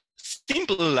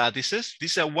simple lattices,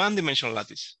 this is a one-dimensional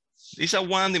lattice. This is a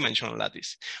one-dimensional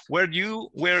lattice where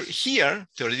here,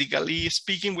 theoretically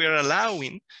speaking, we are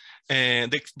allowing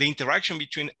the interaction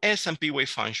between S and P wave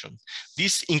function.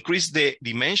 This increases the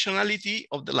dimensionality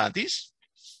of the lattice.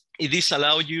 It is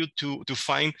allow you to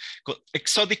find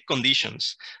exotic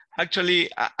conditions. Actually,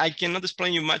 I cannot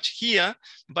explain you much here,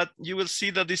 but you will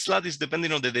see that this lattice,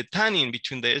 depending on the detanning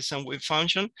between the S and wave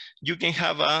function, you can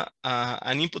have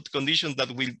an input condition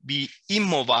that will be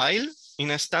immobile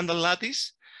in a standard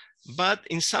lattice, but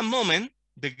in some moment,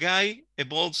 the guy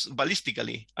evolves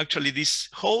ballistically. Actually, this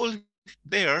hole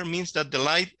there means that the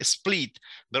light split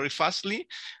very fastly,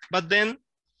 but then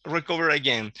recover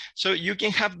again. So you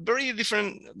can have very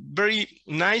different, very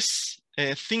nice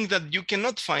thing that you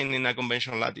cannot find in a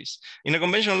conventional lattice. In a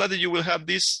conventional lattice, you will have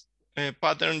this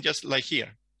pattern just like here,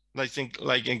 I think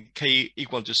like in K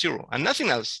equal to 0 and nothing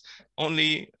else,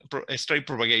 only straight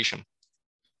propagation.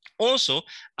 Also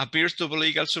appears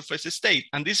topological surface state.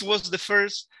 And this was the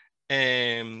first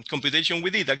computation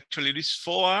we did. Actually, this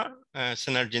FOA, it's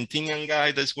an Argentinian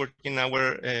guy that's working in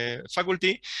our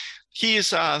faculty. He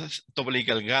is a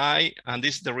topological guy, and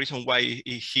this is the reason why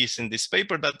he's in this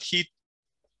paper, that he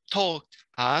taught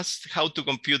us how to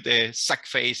compute the sac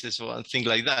phases or things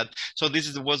like that. So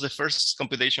this was the first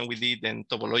computation we did in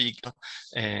topological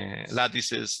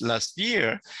lattices last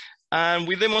year. And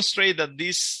we demonstrate that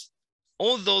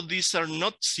although these are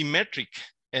not symmetric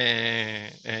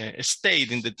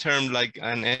state in the term like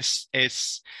an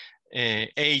S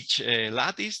H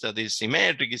lattice that is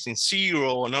symmetric, is in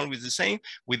zero and always the same,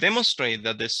 we demonstrate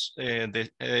that this, the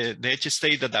H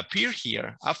state that appear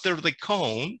here after the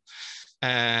cone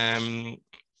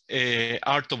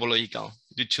are topological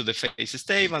due to the phase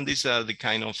state, and these are the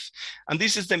kind of, and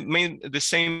this is the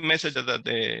same method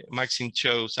that Maxime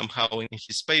showed somehow in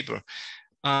his paper.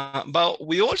 But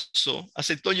we also,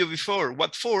 as I told you before,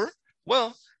 what for?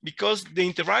 Well, because the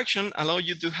interaction allow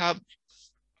you to have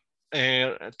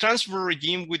transfer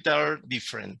regime which are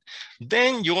different.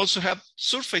 Then you also have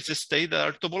surface state that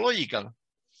are topological.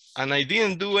 And I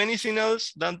didn't do anything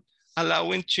else than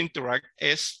allowing to interact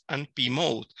S and P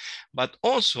mode. But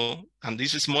also, and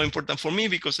this is more important for me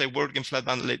because I work in flat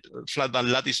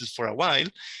band lattices for a while,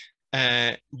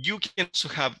 you can also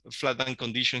have flat band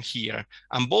condition here.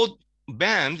 And both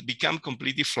bands become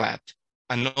completely flat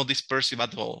and not dispersive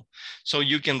at all. So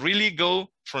you can really go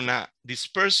from a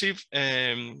dispersive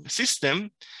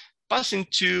system, passing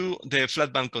to the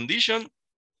flat band condition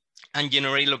and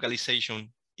generate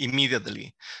localization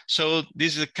immediately. So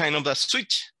this is a kind of a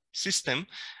switch system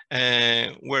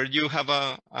where you have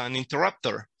an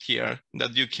interrupter here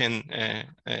that you can,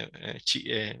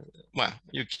 well,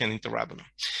 you can interrupt.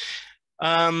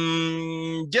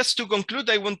 Just to conclude,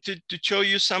 I wanted to show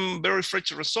you some very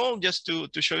fresh result, just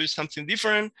to show you something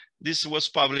different. This was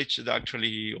published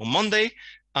actually on Monday.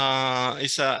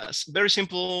 It's a very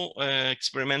simple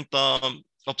experimental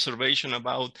observation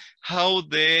about how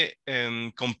the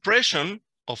compression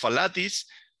of a lattice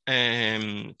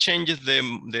changes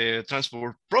the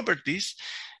transport properties.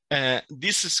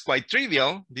 This is quite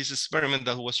trivial. This experiment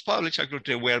that was published,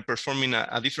 actually we are performing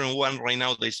a different one right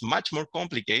now that is much more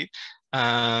complicated.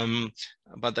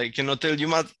 But I cannot tell you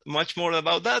much more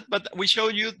about that, but we show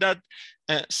you that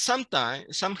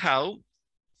somehow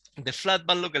the flat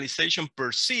band localization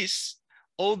persists,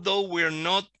 although we're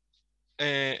not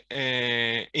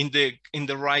in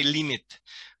the right limit.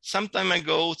 Some time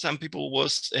ago, some people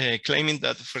was claiming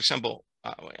that, for example,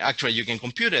 actually you can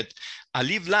compute it. A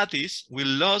leaf lattice will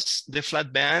lose the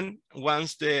flat band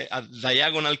once the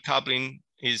diagonal coupling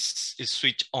is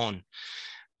switched on.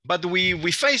 But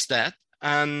we face that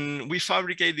and we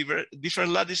fabricate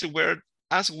different lattices where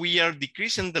as we are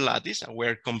decreasing the lattice and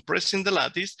we're compressing the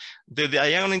lattice, the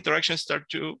diagonal interactions start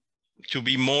to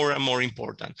be more and more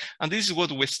important. And this is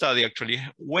what we study actually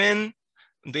when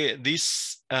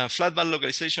this flat band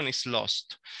localization is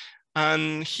lost.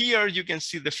 And here you can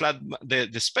see the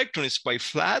spectrum is quite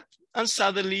flat and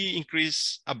suddenly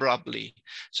increase abruptly.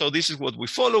 So this is what we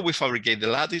follow. We fabricate the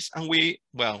lattice and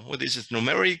well, this is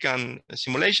numeric and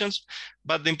simulations,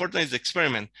 but the important is the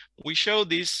experiment. We show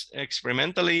this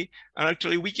experimentally, and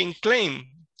actually we can claim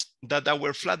that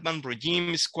our flat band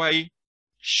regime is quite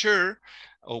sure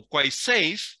or quite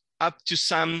safe up to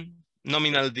some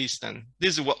nominal distance.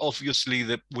 This is what obviously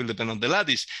will depend on the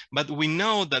lattice, but we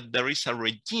know that there is a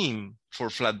regime for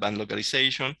flat band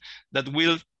localization that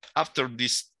will, after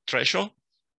this threshold,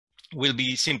 will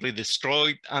be simply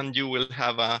destroyed and you will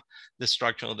have a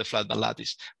destruction of the flat band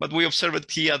lattice. But we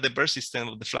observed here the persistence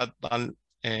of the flat band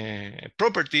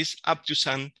properties up to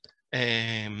some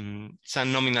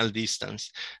nominal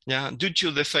distance, yeah, due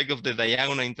to the effect of the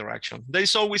diagonal interaction. That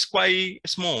is always quite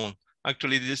small.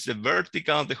 Actually, this is the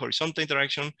vertical, the horizontal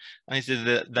interaction, and it's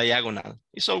the diagonal.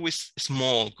 It's always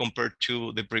small compared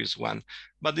to the previous one,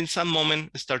 but in some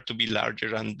moment it start to be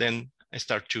larger and then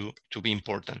start to be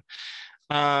important.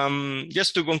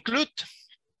 Just to conclude,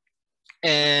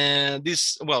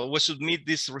 we submit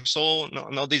this result,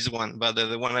 not this one, but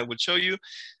the one I will show you,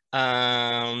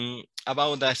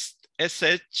 about the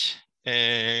SH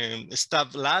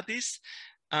stab lattice.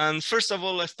 And first of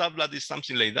all, a stab lattice is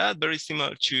something like that, very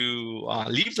similar to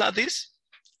leaf lattice,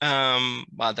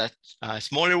 but that's a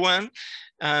smaller one.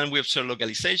 And we observe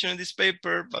localization in this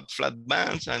paper, but flat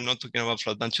bands. I'm not talking about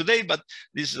flat band today, but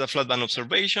this is a flat band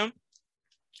observation.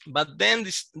 But then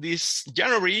this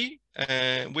January,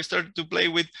 we started to play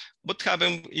with what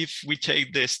happens if we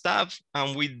take the stab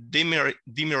and we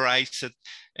dimerize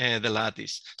the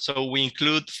lattice. So we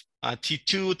include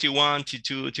T2, T1,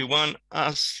 T2, T1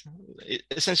 as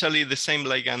essentially the same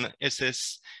like an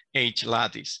SSH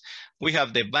lattice. We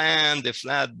have the band, the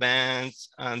flat bands,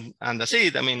 and that's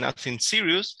it. I mean, nothing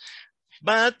serious.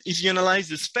 But if you analyze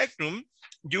the spectrum,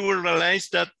 you will realize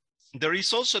that there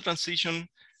is also a transition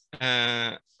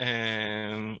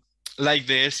like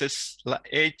the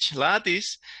SSH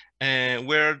lattice,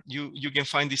 where you can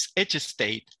find this H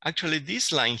state. Actually,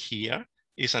 this line here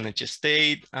is an H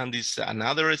state, and this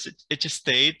another H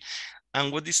state.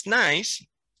 And what is nice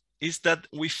is that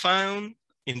we found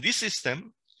in this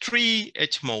system 3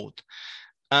 H mode.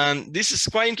 And this is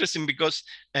quite interesting because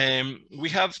we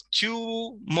have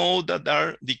two modes that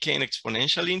are decaying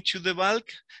exponentially into the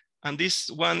bulk. And this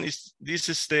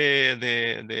is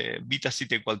the beta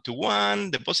zeta equal to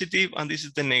 1, the positive, and this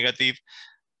is the negative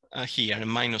here,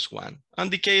 -1, and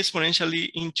decay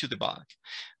exponentially into the bulk.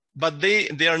 But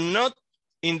they are not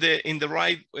in the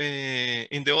right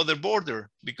in the other border,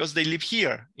 because they live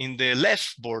here in the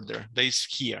left border. They is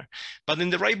here, but in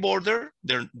the right border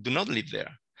they do not live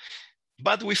there.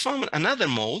 But we found another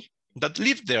mode that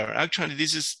lived there. Actually,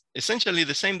 this is essentially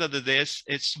the same that the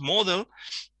DSH model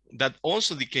that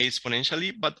also decays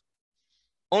exponentially, but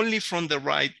only from the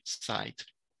right side.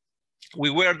 We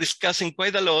were discussing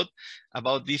quite a lot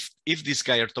about if these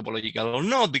guys are topological or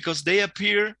not, because they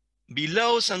appear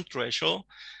below some threshold,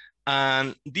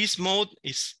 and this mode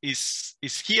is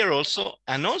here also,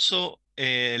 and also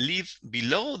live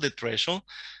below the threshold.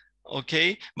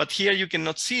 Okay, but here you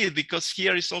cannot see it because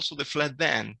here is also the flat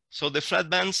band. So the flat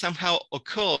band somehow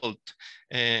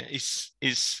is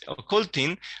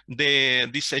occulting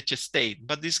this H state,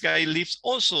 but this guy lives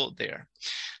also there.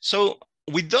 So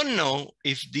we don't know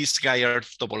if these guys are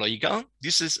topological.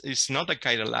 This is not a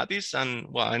chiral lattice, and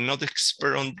well, I'm not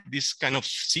expert on this kind of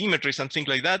symmetries and things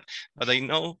like that, but I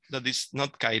know that it's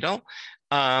not chiral.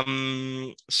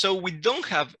 So we don't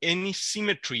have any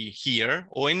symmetry here,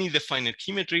 or any defined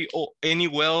symmetry, or any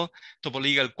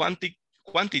topological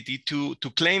quantity to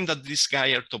claim that this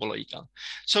guy are topological.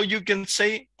 So you can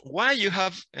say why you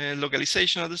have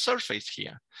localization of the surface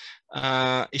here.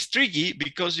 It's tricky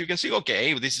because you can see,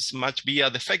 okay, this must be a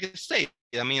defective state.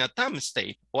 I mean, a time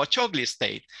state or a chocolate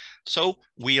state. So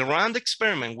we run the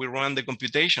experiment, we run the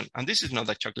computation, and this is not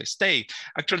a chocolate state.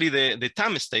 Actually, the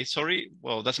time state, sorry,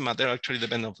 well, doesn't matter, actually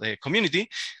depends on the community.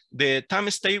 The time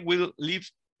state will live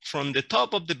from the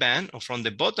top of the band or from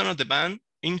the bottom of the band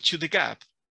into the gap.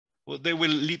 Well, they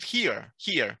will live here,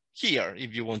 here, here,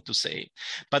 if you want to say,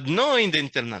 but not in the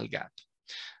internal gap,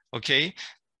 okay?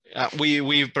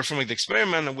 We performed the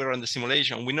experiment and we're on the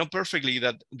simulation. We know perfectly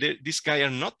that these guys are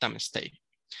not time state.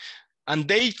 And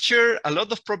they share a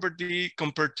lot of property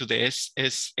compared to the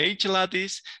SH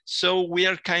lattice. So we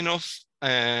are kind of,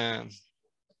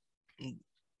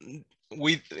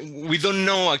 we don't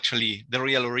know actually the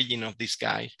real origin of this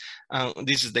guy.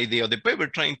 This is the idea of the paper,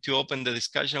 trying to open the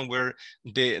discussion where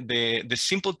the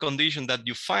simple condition that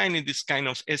you find in this kind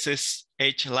of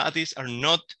SSH lattice are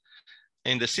not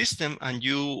in the system, and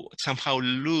you somehow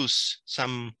lose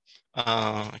some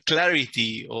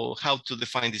clarity or how to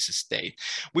define this state.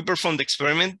 We performed the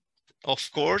experiment,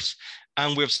 of course,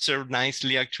 and we observed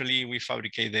nicely, actually, we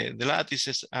fabricate the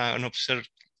lattices and observed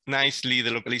nicely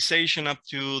the localization up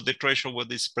to the threshold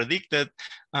what is predicted,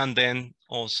 and then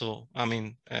also, I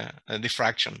mean,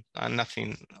 diffraction, and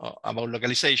nothing about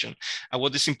localization. And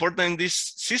what is important in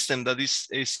this system that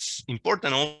is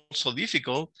important, also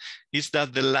difficult, is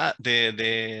that the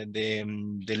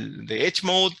H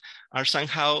mode are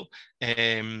somehow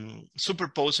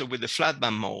superposed with the flat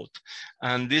band mode.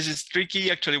 And this is tricky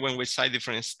actually when we cite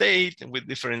different state with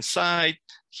different side.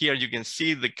 Here you can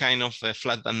see the kind of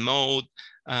flat band mode,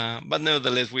 but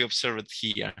nevertheless we observe it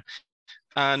here.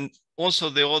 And also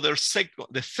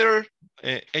the third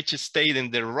H state in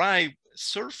the right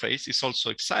surface is also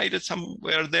excited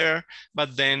somewhere there,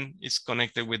 but then it's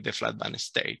connected with the flat band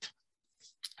state.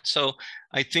 So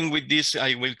I think with this,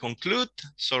 I will conclude.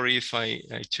 Sorry if I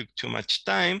took too much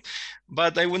time,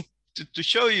 but I want to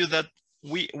show you that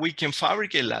we can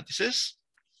fabricate lattices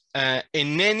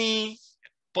in any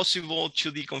possible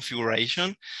 2D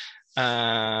configuration.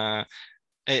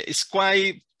 It's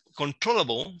quite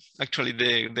controllable, actually,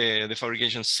 the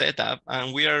fabrication setup,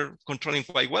 and we are controlling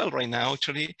quite well right now,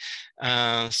 actually.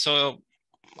 So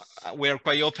we are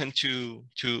quite open to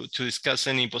discuss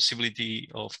any possibility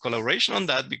of collaboration on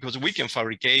that, because we can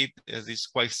fabricate. It's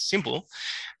quite simple.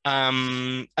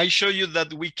 I show you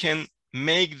that we can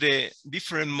make the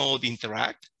different mode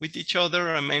interact with each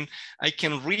other. I mean, I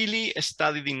can really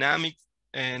study dynamic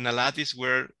in a lattice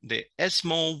where the S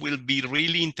mode will be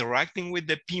really interacting with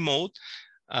the P mode,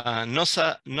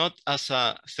 not as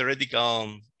a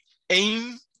theoretical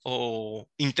aim or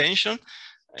intention,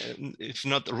 if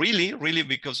not really,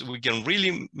 because we can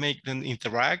really make them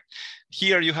interact.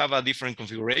 Here you have a different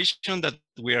configuration that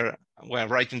we're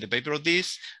writing the paper of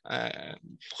this.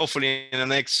 Hopefully in the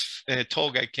next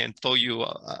talk I can talk you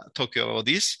about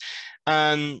this.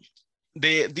 And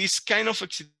this kind of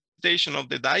excitation of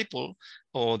the dipole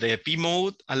or the P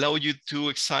mode allow you to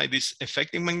excite this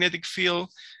effective magnetic field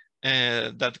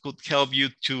that could help you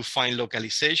to find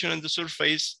localization in the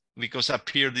surface because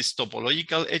appear this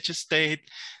topological edge state.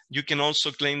 You can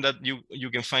also claim that you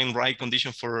can find right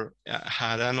condition for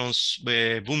Haranos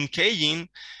boom caging,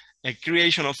 a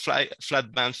creation of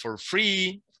flat band for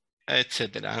free,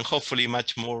 etc. And hopefully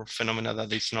much more phenomena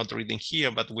that is not written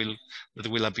here, but that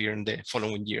will appear in the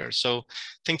following year. So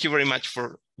thank you very much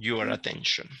for your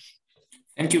attention.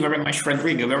 Thank you very much,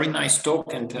 Rodrigo. Very nice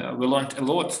talk, and we learned a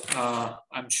lot,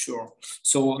 I'm sure.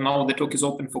 So now the talk is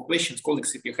open for questions.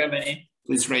 Colleagues, if you have any,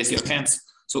 please raise your hands.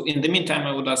 So in the meantime,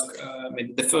 I would ask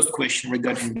maybe the first question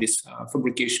regarding this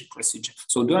fabrication procedure.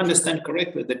 So do I understand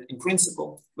correctly that in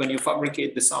principle, when you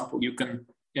fabricate the sample, you can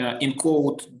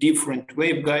encode different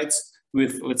waveguides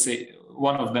with, let's say,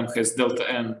 one of them has delta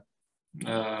n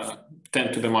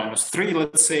 10 to the minus 3,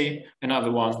 let's say,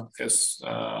 another one has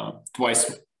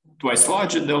twice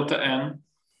larger delta n,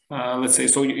 let's say,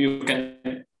 so you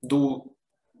can do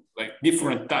like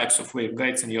different types of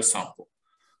waveguides in your sample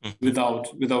without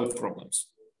problems.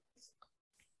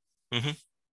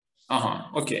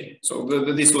 Okay, so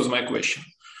this was my question,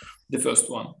 the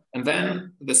first one. And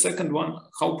then the second one,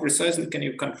 how precisely can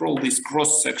you control this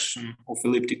cross section of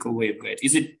elliptical waveguide?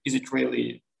 Is it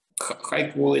really high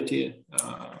quality,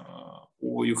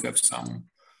 or you have some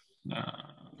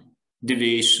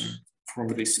deviation from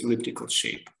this elliptical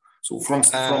shape? So from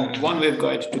one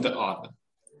waveguide to the other.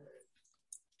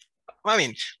 I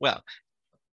mean, well,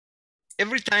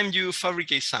 every time you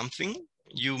fabricate something,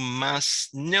 you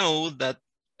must know that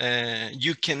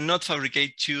you cannot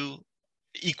fabricate two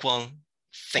equal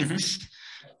things.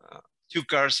 Two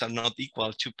cars are not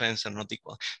equal, two pens are not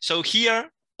equal. So here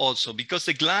also, because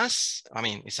the glass, I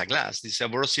mean, it's a glass, it's a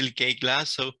borosilicate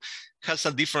glass, so has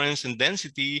a difference in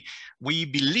density. We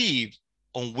believe,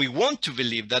 or we want to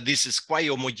believe, that this is quite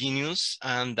homogeneous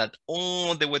and that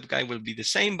all the waveguide will be the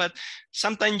same, but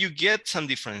sometimes you get some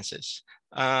differences.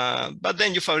 But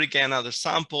then you fabricate another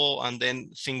sample and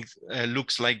then things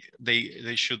looks like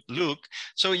they should look.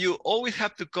 So you always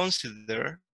have to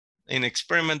consider in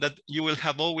experiment that you will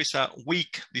have always a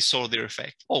weak disorder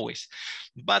effect, always.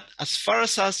 But as far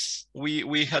as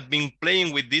we had been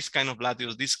playing with this kind of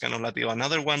lattice,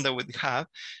 another one that we have,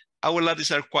 our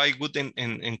lattices are quite good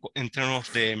in terms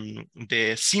of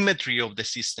the symmetry of the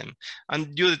system.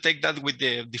 And you detect that with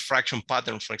the diffraction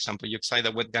pattern, for example. You excite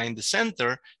a waveguide in the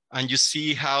center and you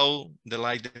see how the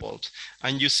light defaults.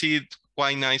 And you see it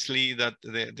quite nicely that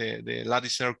the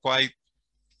lattices are quite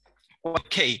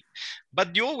okay.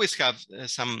 But you always have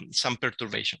some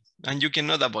perturbation and you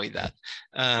cannot avoid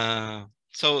that.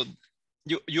 So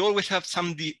you always have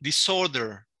some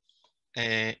disorder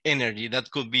energy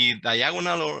that could be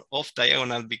diagonal or off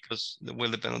diagonal, because it will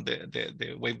depend on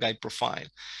the waveguide profile.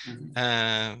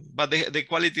 But the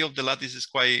quality of the lattice is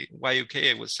quite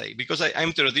okay, I would say, because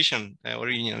I'm theoretician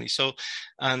originally. So,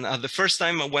 and the first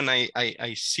time when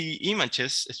I see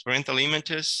images, experimental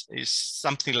images, is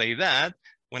something like that.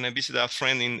 When I visited a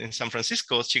friend in San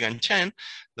Francisco, Chigan Chen,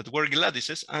 that worked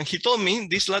lattices, and he told me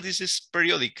this lattice is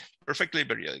periodic, perfectly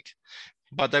periodic.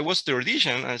 But I was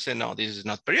theoretician, and I said, no, this is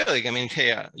not periodic. I mean,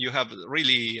 here you have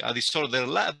really a disordered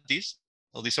lattice,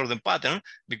 or disordered pattern,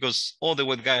 because all the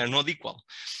waveguides are not equal.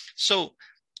 So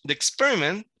the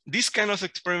experiment, this kind of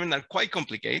experiment are quite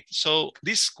complicated. So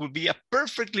this could be a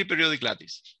perfectly periodic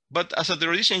lattice. But as a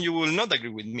theoretician, you will not agree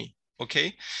with me,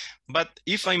 okay? But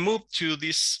if I move to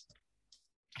this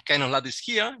kind of lattice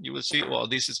here, you will see, well,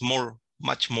 this is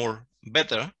much more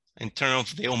better in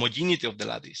terms of the homogeneity of the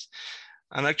lattice.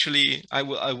 And actually, I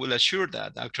will assure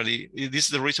that actually, this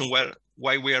is the reason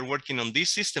why we are working on this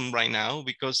system right now,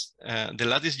 because the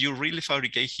lattice you really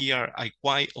fabricate here are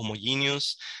quite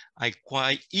homogeneous, are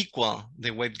quite equal, the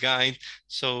waveguide.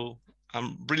 So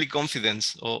I'm really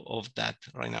confident of that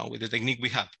right now with the technique we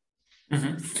have.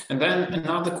 And then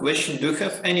another question, do you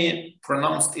have any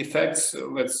pronounced effects,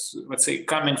 let's say,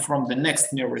 coming from the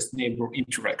next nearest neighbor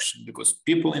interaction? Because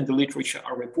people in the literature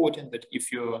are reporting that if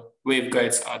your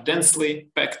waveguides are densely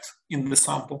packed in the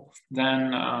sample,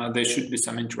 then there should be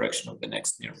some interaction of the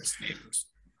next nearest neighbors.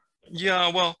 Yeah,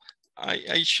 well,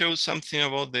 I showed something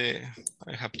about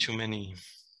I have too many.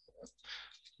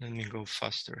 Let me go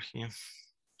faster here.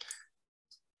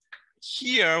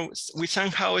 Here, we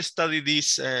somehow study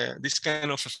this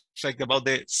kind of effect about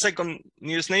the second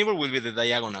nearest neighbor will be the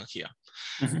diagonal here.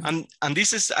 And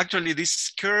this is actually,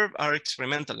 this curve are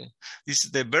experimentally. This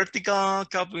is the vertical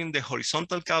coupling, the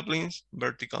horizontal couplings,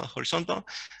 vertical, horizontal.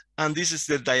 and this is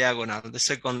the diagonal, the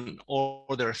second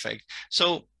order effect. So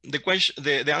the question,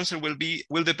 the answer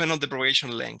will depend on the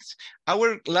propagation length. Our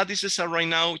lattices are right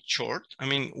now short. I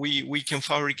mean, we can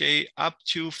fabricate up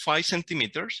to 5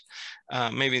 centimeters.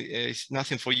 Maybe it's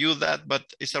nothing for you that, but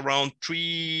it's around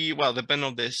 3, well, depend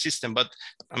on the system, but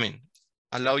I mean,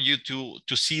 allow you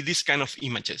to see this kind of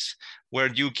images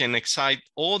where you can excite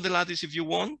all the lattice if you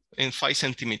want in 5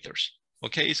 centimeters.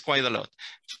 Okay, it's quite a lot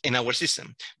in our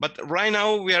system. But right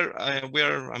now we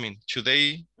are I mean,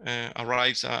 today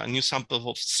arrives a new sample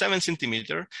of 7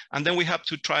 centimeters, and then we have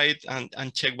to try it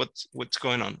and check what's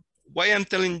going on. Why I'm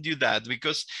telling you that?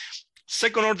 Because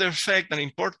second order effect are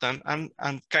important and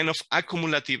kind of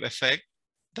accumulative effect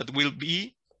that will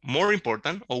be more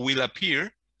important or will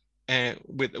appear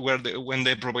when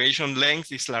the propagation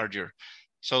length is larger.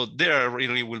 So there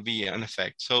really will be an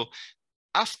effect. So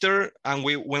after, and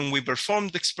when we perform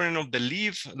the experiment of the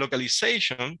leaf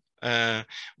localization,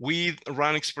 we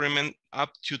run experiment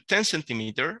up to 10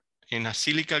 centimeter in a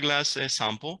silica glass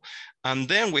sample, and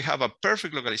then we have a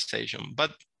perfect localization.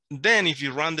 But then if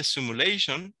you run the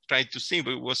simulation, try to see,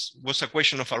 but it was a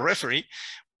question of a referee,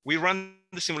 we run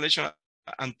the simulation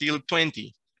until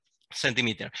 20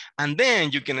 centimeter. And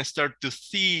then you can start to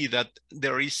see that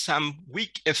there is some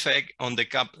weak effect on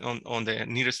the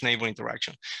nearest neighbor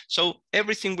interaction. So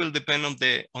everything will depend on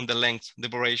the length, the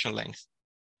propagation length,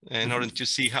 in order to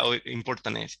see how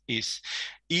important it is.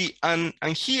 And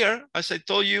here, as I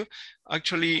told you,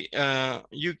 actually,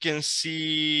 you can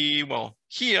see, well,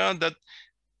 here that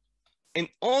in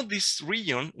all this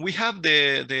region, we have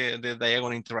the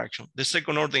diagonal interaction. The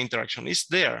second order interaction is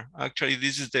there. Actually,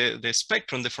 this is the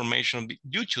spectrum deformation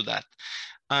due to that.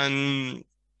 And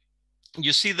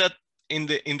you see that in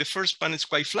the first pan it's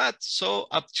quite flat. So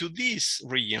up to this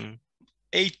region,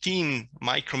 18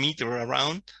 micrometer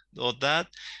around of that,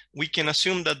 we can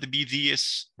assume that the BD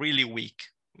is really weak.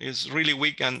 It's really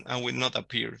weak and will not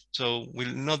appear. So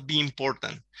will not be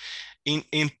important.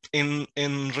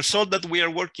 In result that we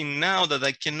are working now that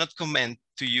I cannot comment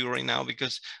to you right now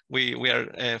because we are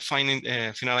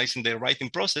finalizing the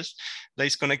writing process that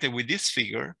is connected with this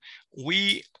figure,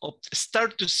 we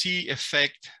start to see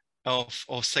effect of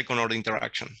second order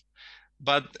interaction,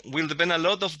 but will depend a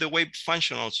lot of the wave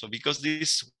function also, because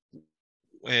this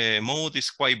mode is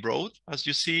quite broad, as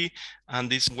you see, and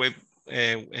this wave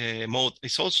mode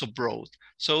is also broad.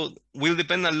 So will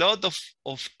depend a lot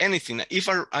of anything. If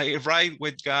I write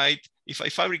waveguide, if I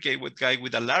fabricate waveguide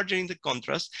with a larger in the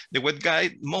contrast, the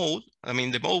waveguide mode, I mean,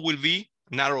 the mode will be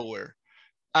narrower,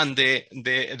 and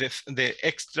the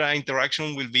extra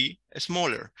interaction will be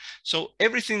smaller. So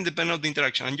everything depends on the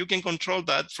interaction, and you can control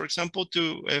that, for example,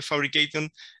 to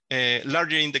fabricating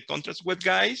larger in the contrast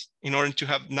waveguides in order to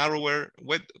have narrower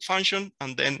wave function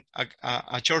and then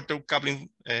a shorter coupling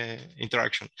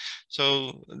interaction.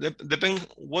 So depends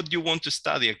what you want to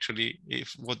study actually,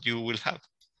 if what you will have.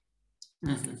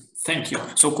 Mm-hmm. Thank you.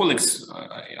 So colleagues,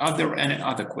 are there any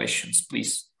other questions,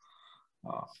 please?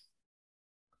 Well,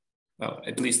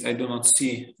 at least I do not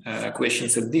see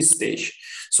questions at this stage.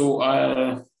 So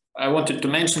I wanted to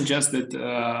mention just that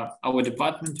our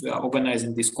department, we are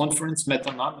organizing this conference,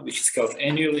 Metanan, which is held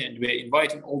annually, and we're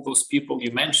inviting all those people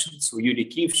you mentioned. So Yuri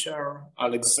Kivshar,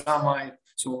 Alex Zamai.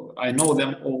 So I know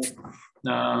them all.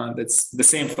 That's the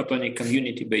same photonic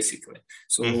community, basically.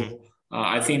 So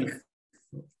I think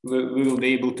we will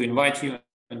be able to invite you,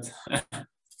 and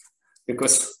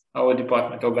because our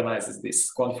department organizes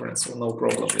this conference, so no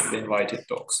problem with the invited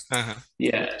talks.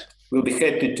 Yeah, we'll be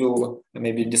happy to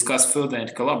maybe discuss further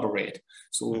and collaborate.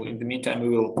 So in the meantime, we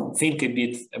will think a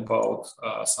bit about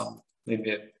some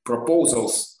maybe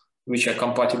proposals which are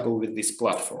compatible with this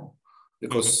platform,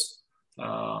 because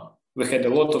we had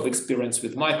a lot of experience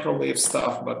with microwave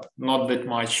stuff, but not that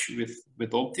much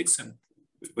with optics, and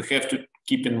we have to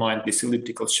keep in mind this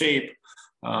elliptical shape,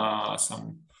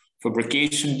 some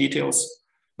fabrication details.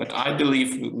 But I believe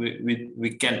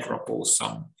we can propose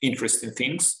some interesting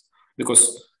things,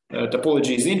 because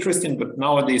topology is interesting, but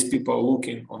nowadays people are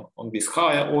looking on this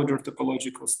higher order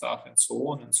topological stuff and so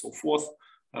on and so forth.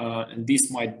 And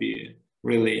this might be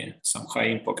really some high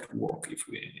impact work if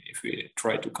we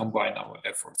try to combine our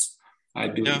efforts, I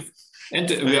believe. Yeah. And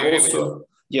we are also,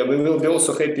 we will be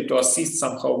also happy to assist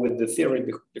somehow with the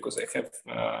theory, because I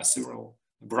have several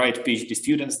bright PhD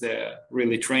students. They're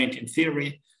really trained in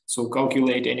theory. So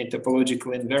calculate any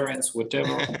topological invariance,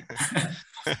 whatever.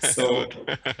 So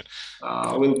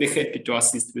we'll be happy to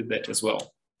assist with that as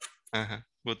well.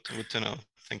 Good to know.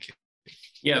 Thank you.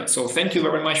 Yeah, so thank you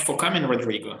very much for coming,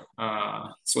 Rodrigo.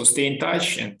 So stay in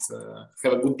touch and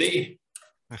have a good day.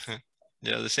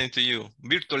 Yeah, the same to you.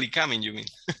 Virtually coming, you mean?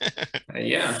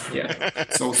 Yeah.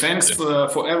 So thanks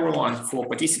for everyone for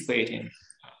participating.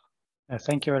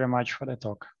 Thank you very much for the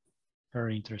talk.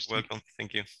 Very interesting. Welcome.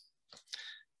 Thank you.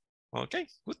 Okay,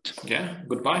 good. Yeah,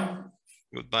 goodbye.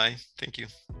 Goodbye. Thank you.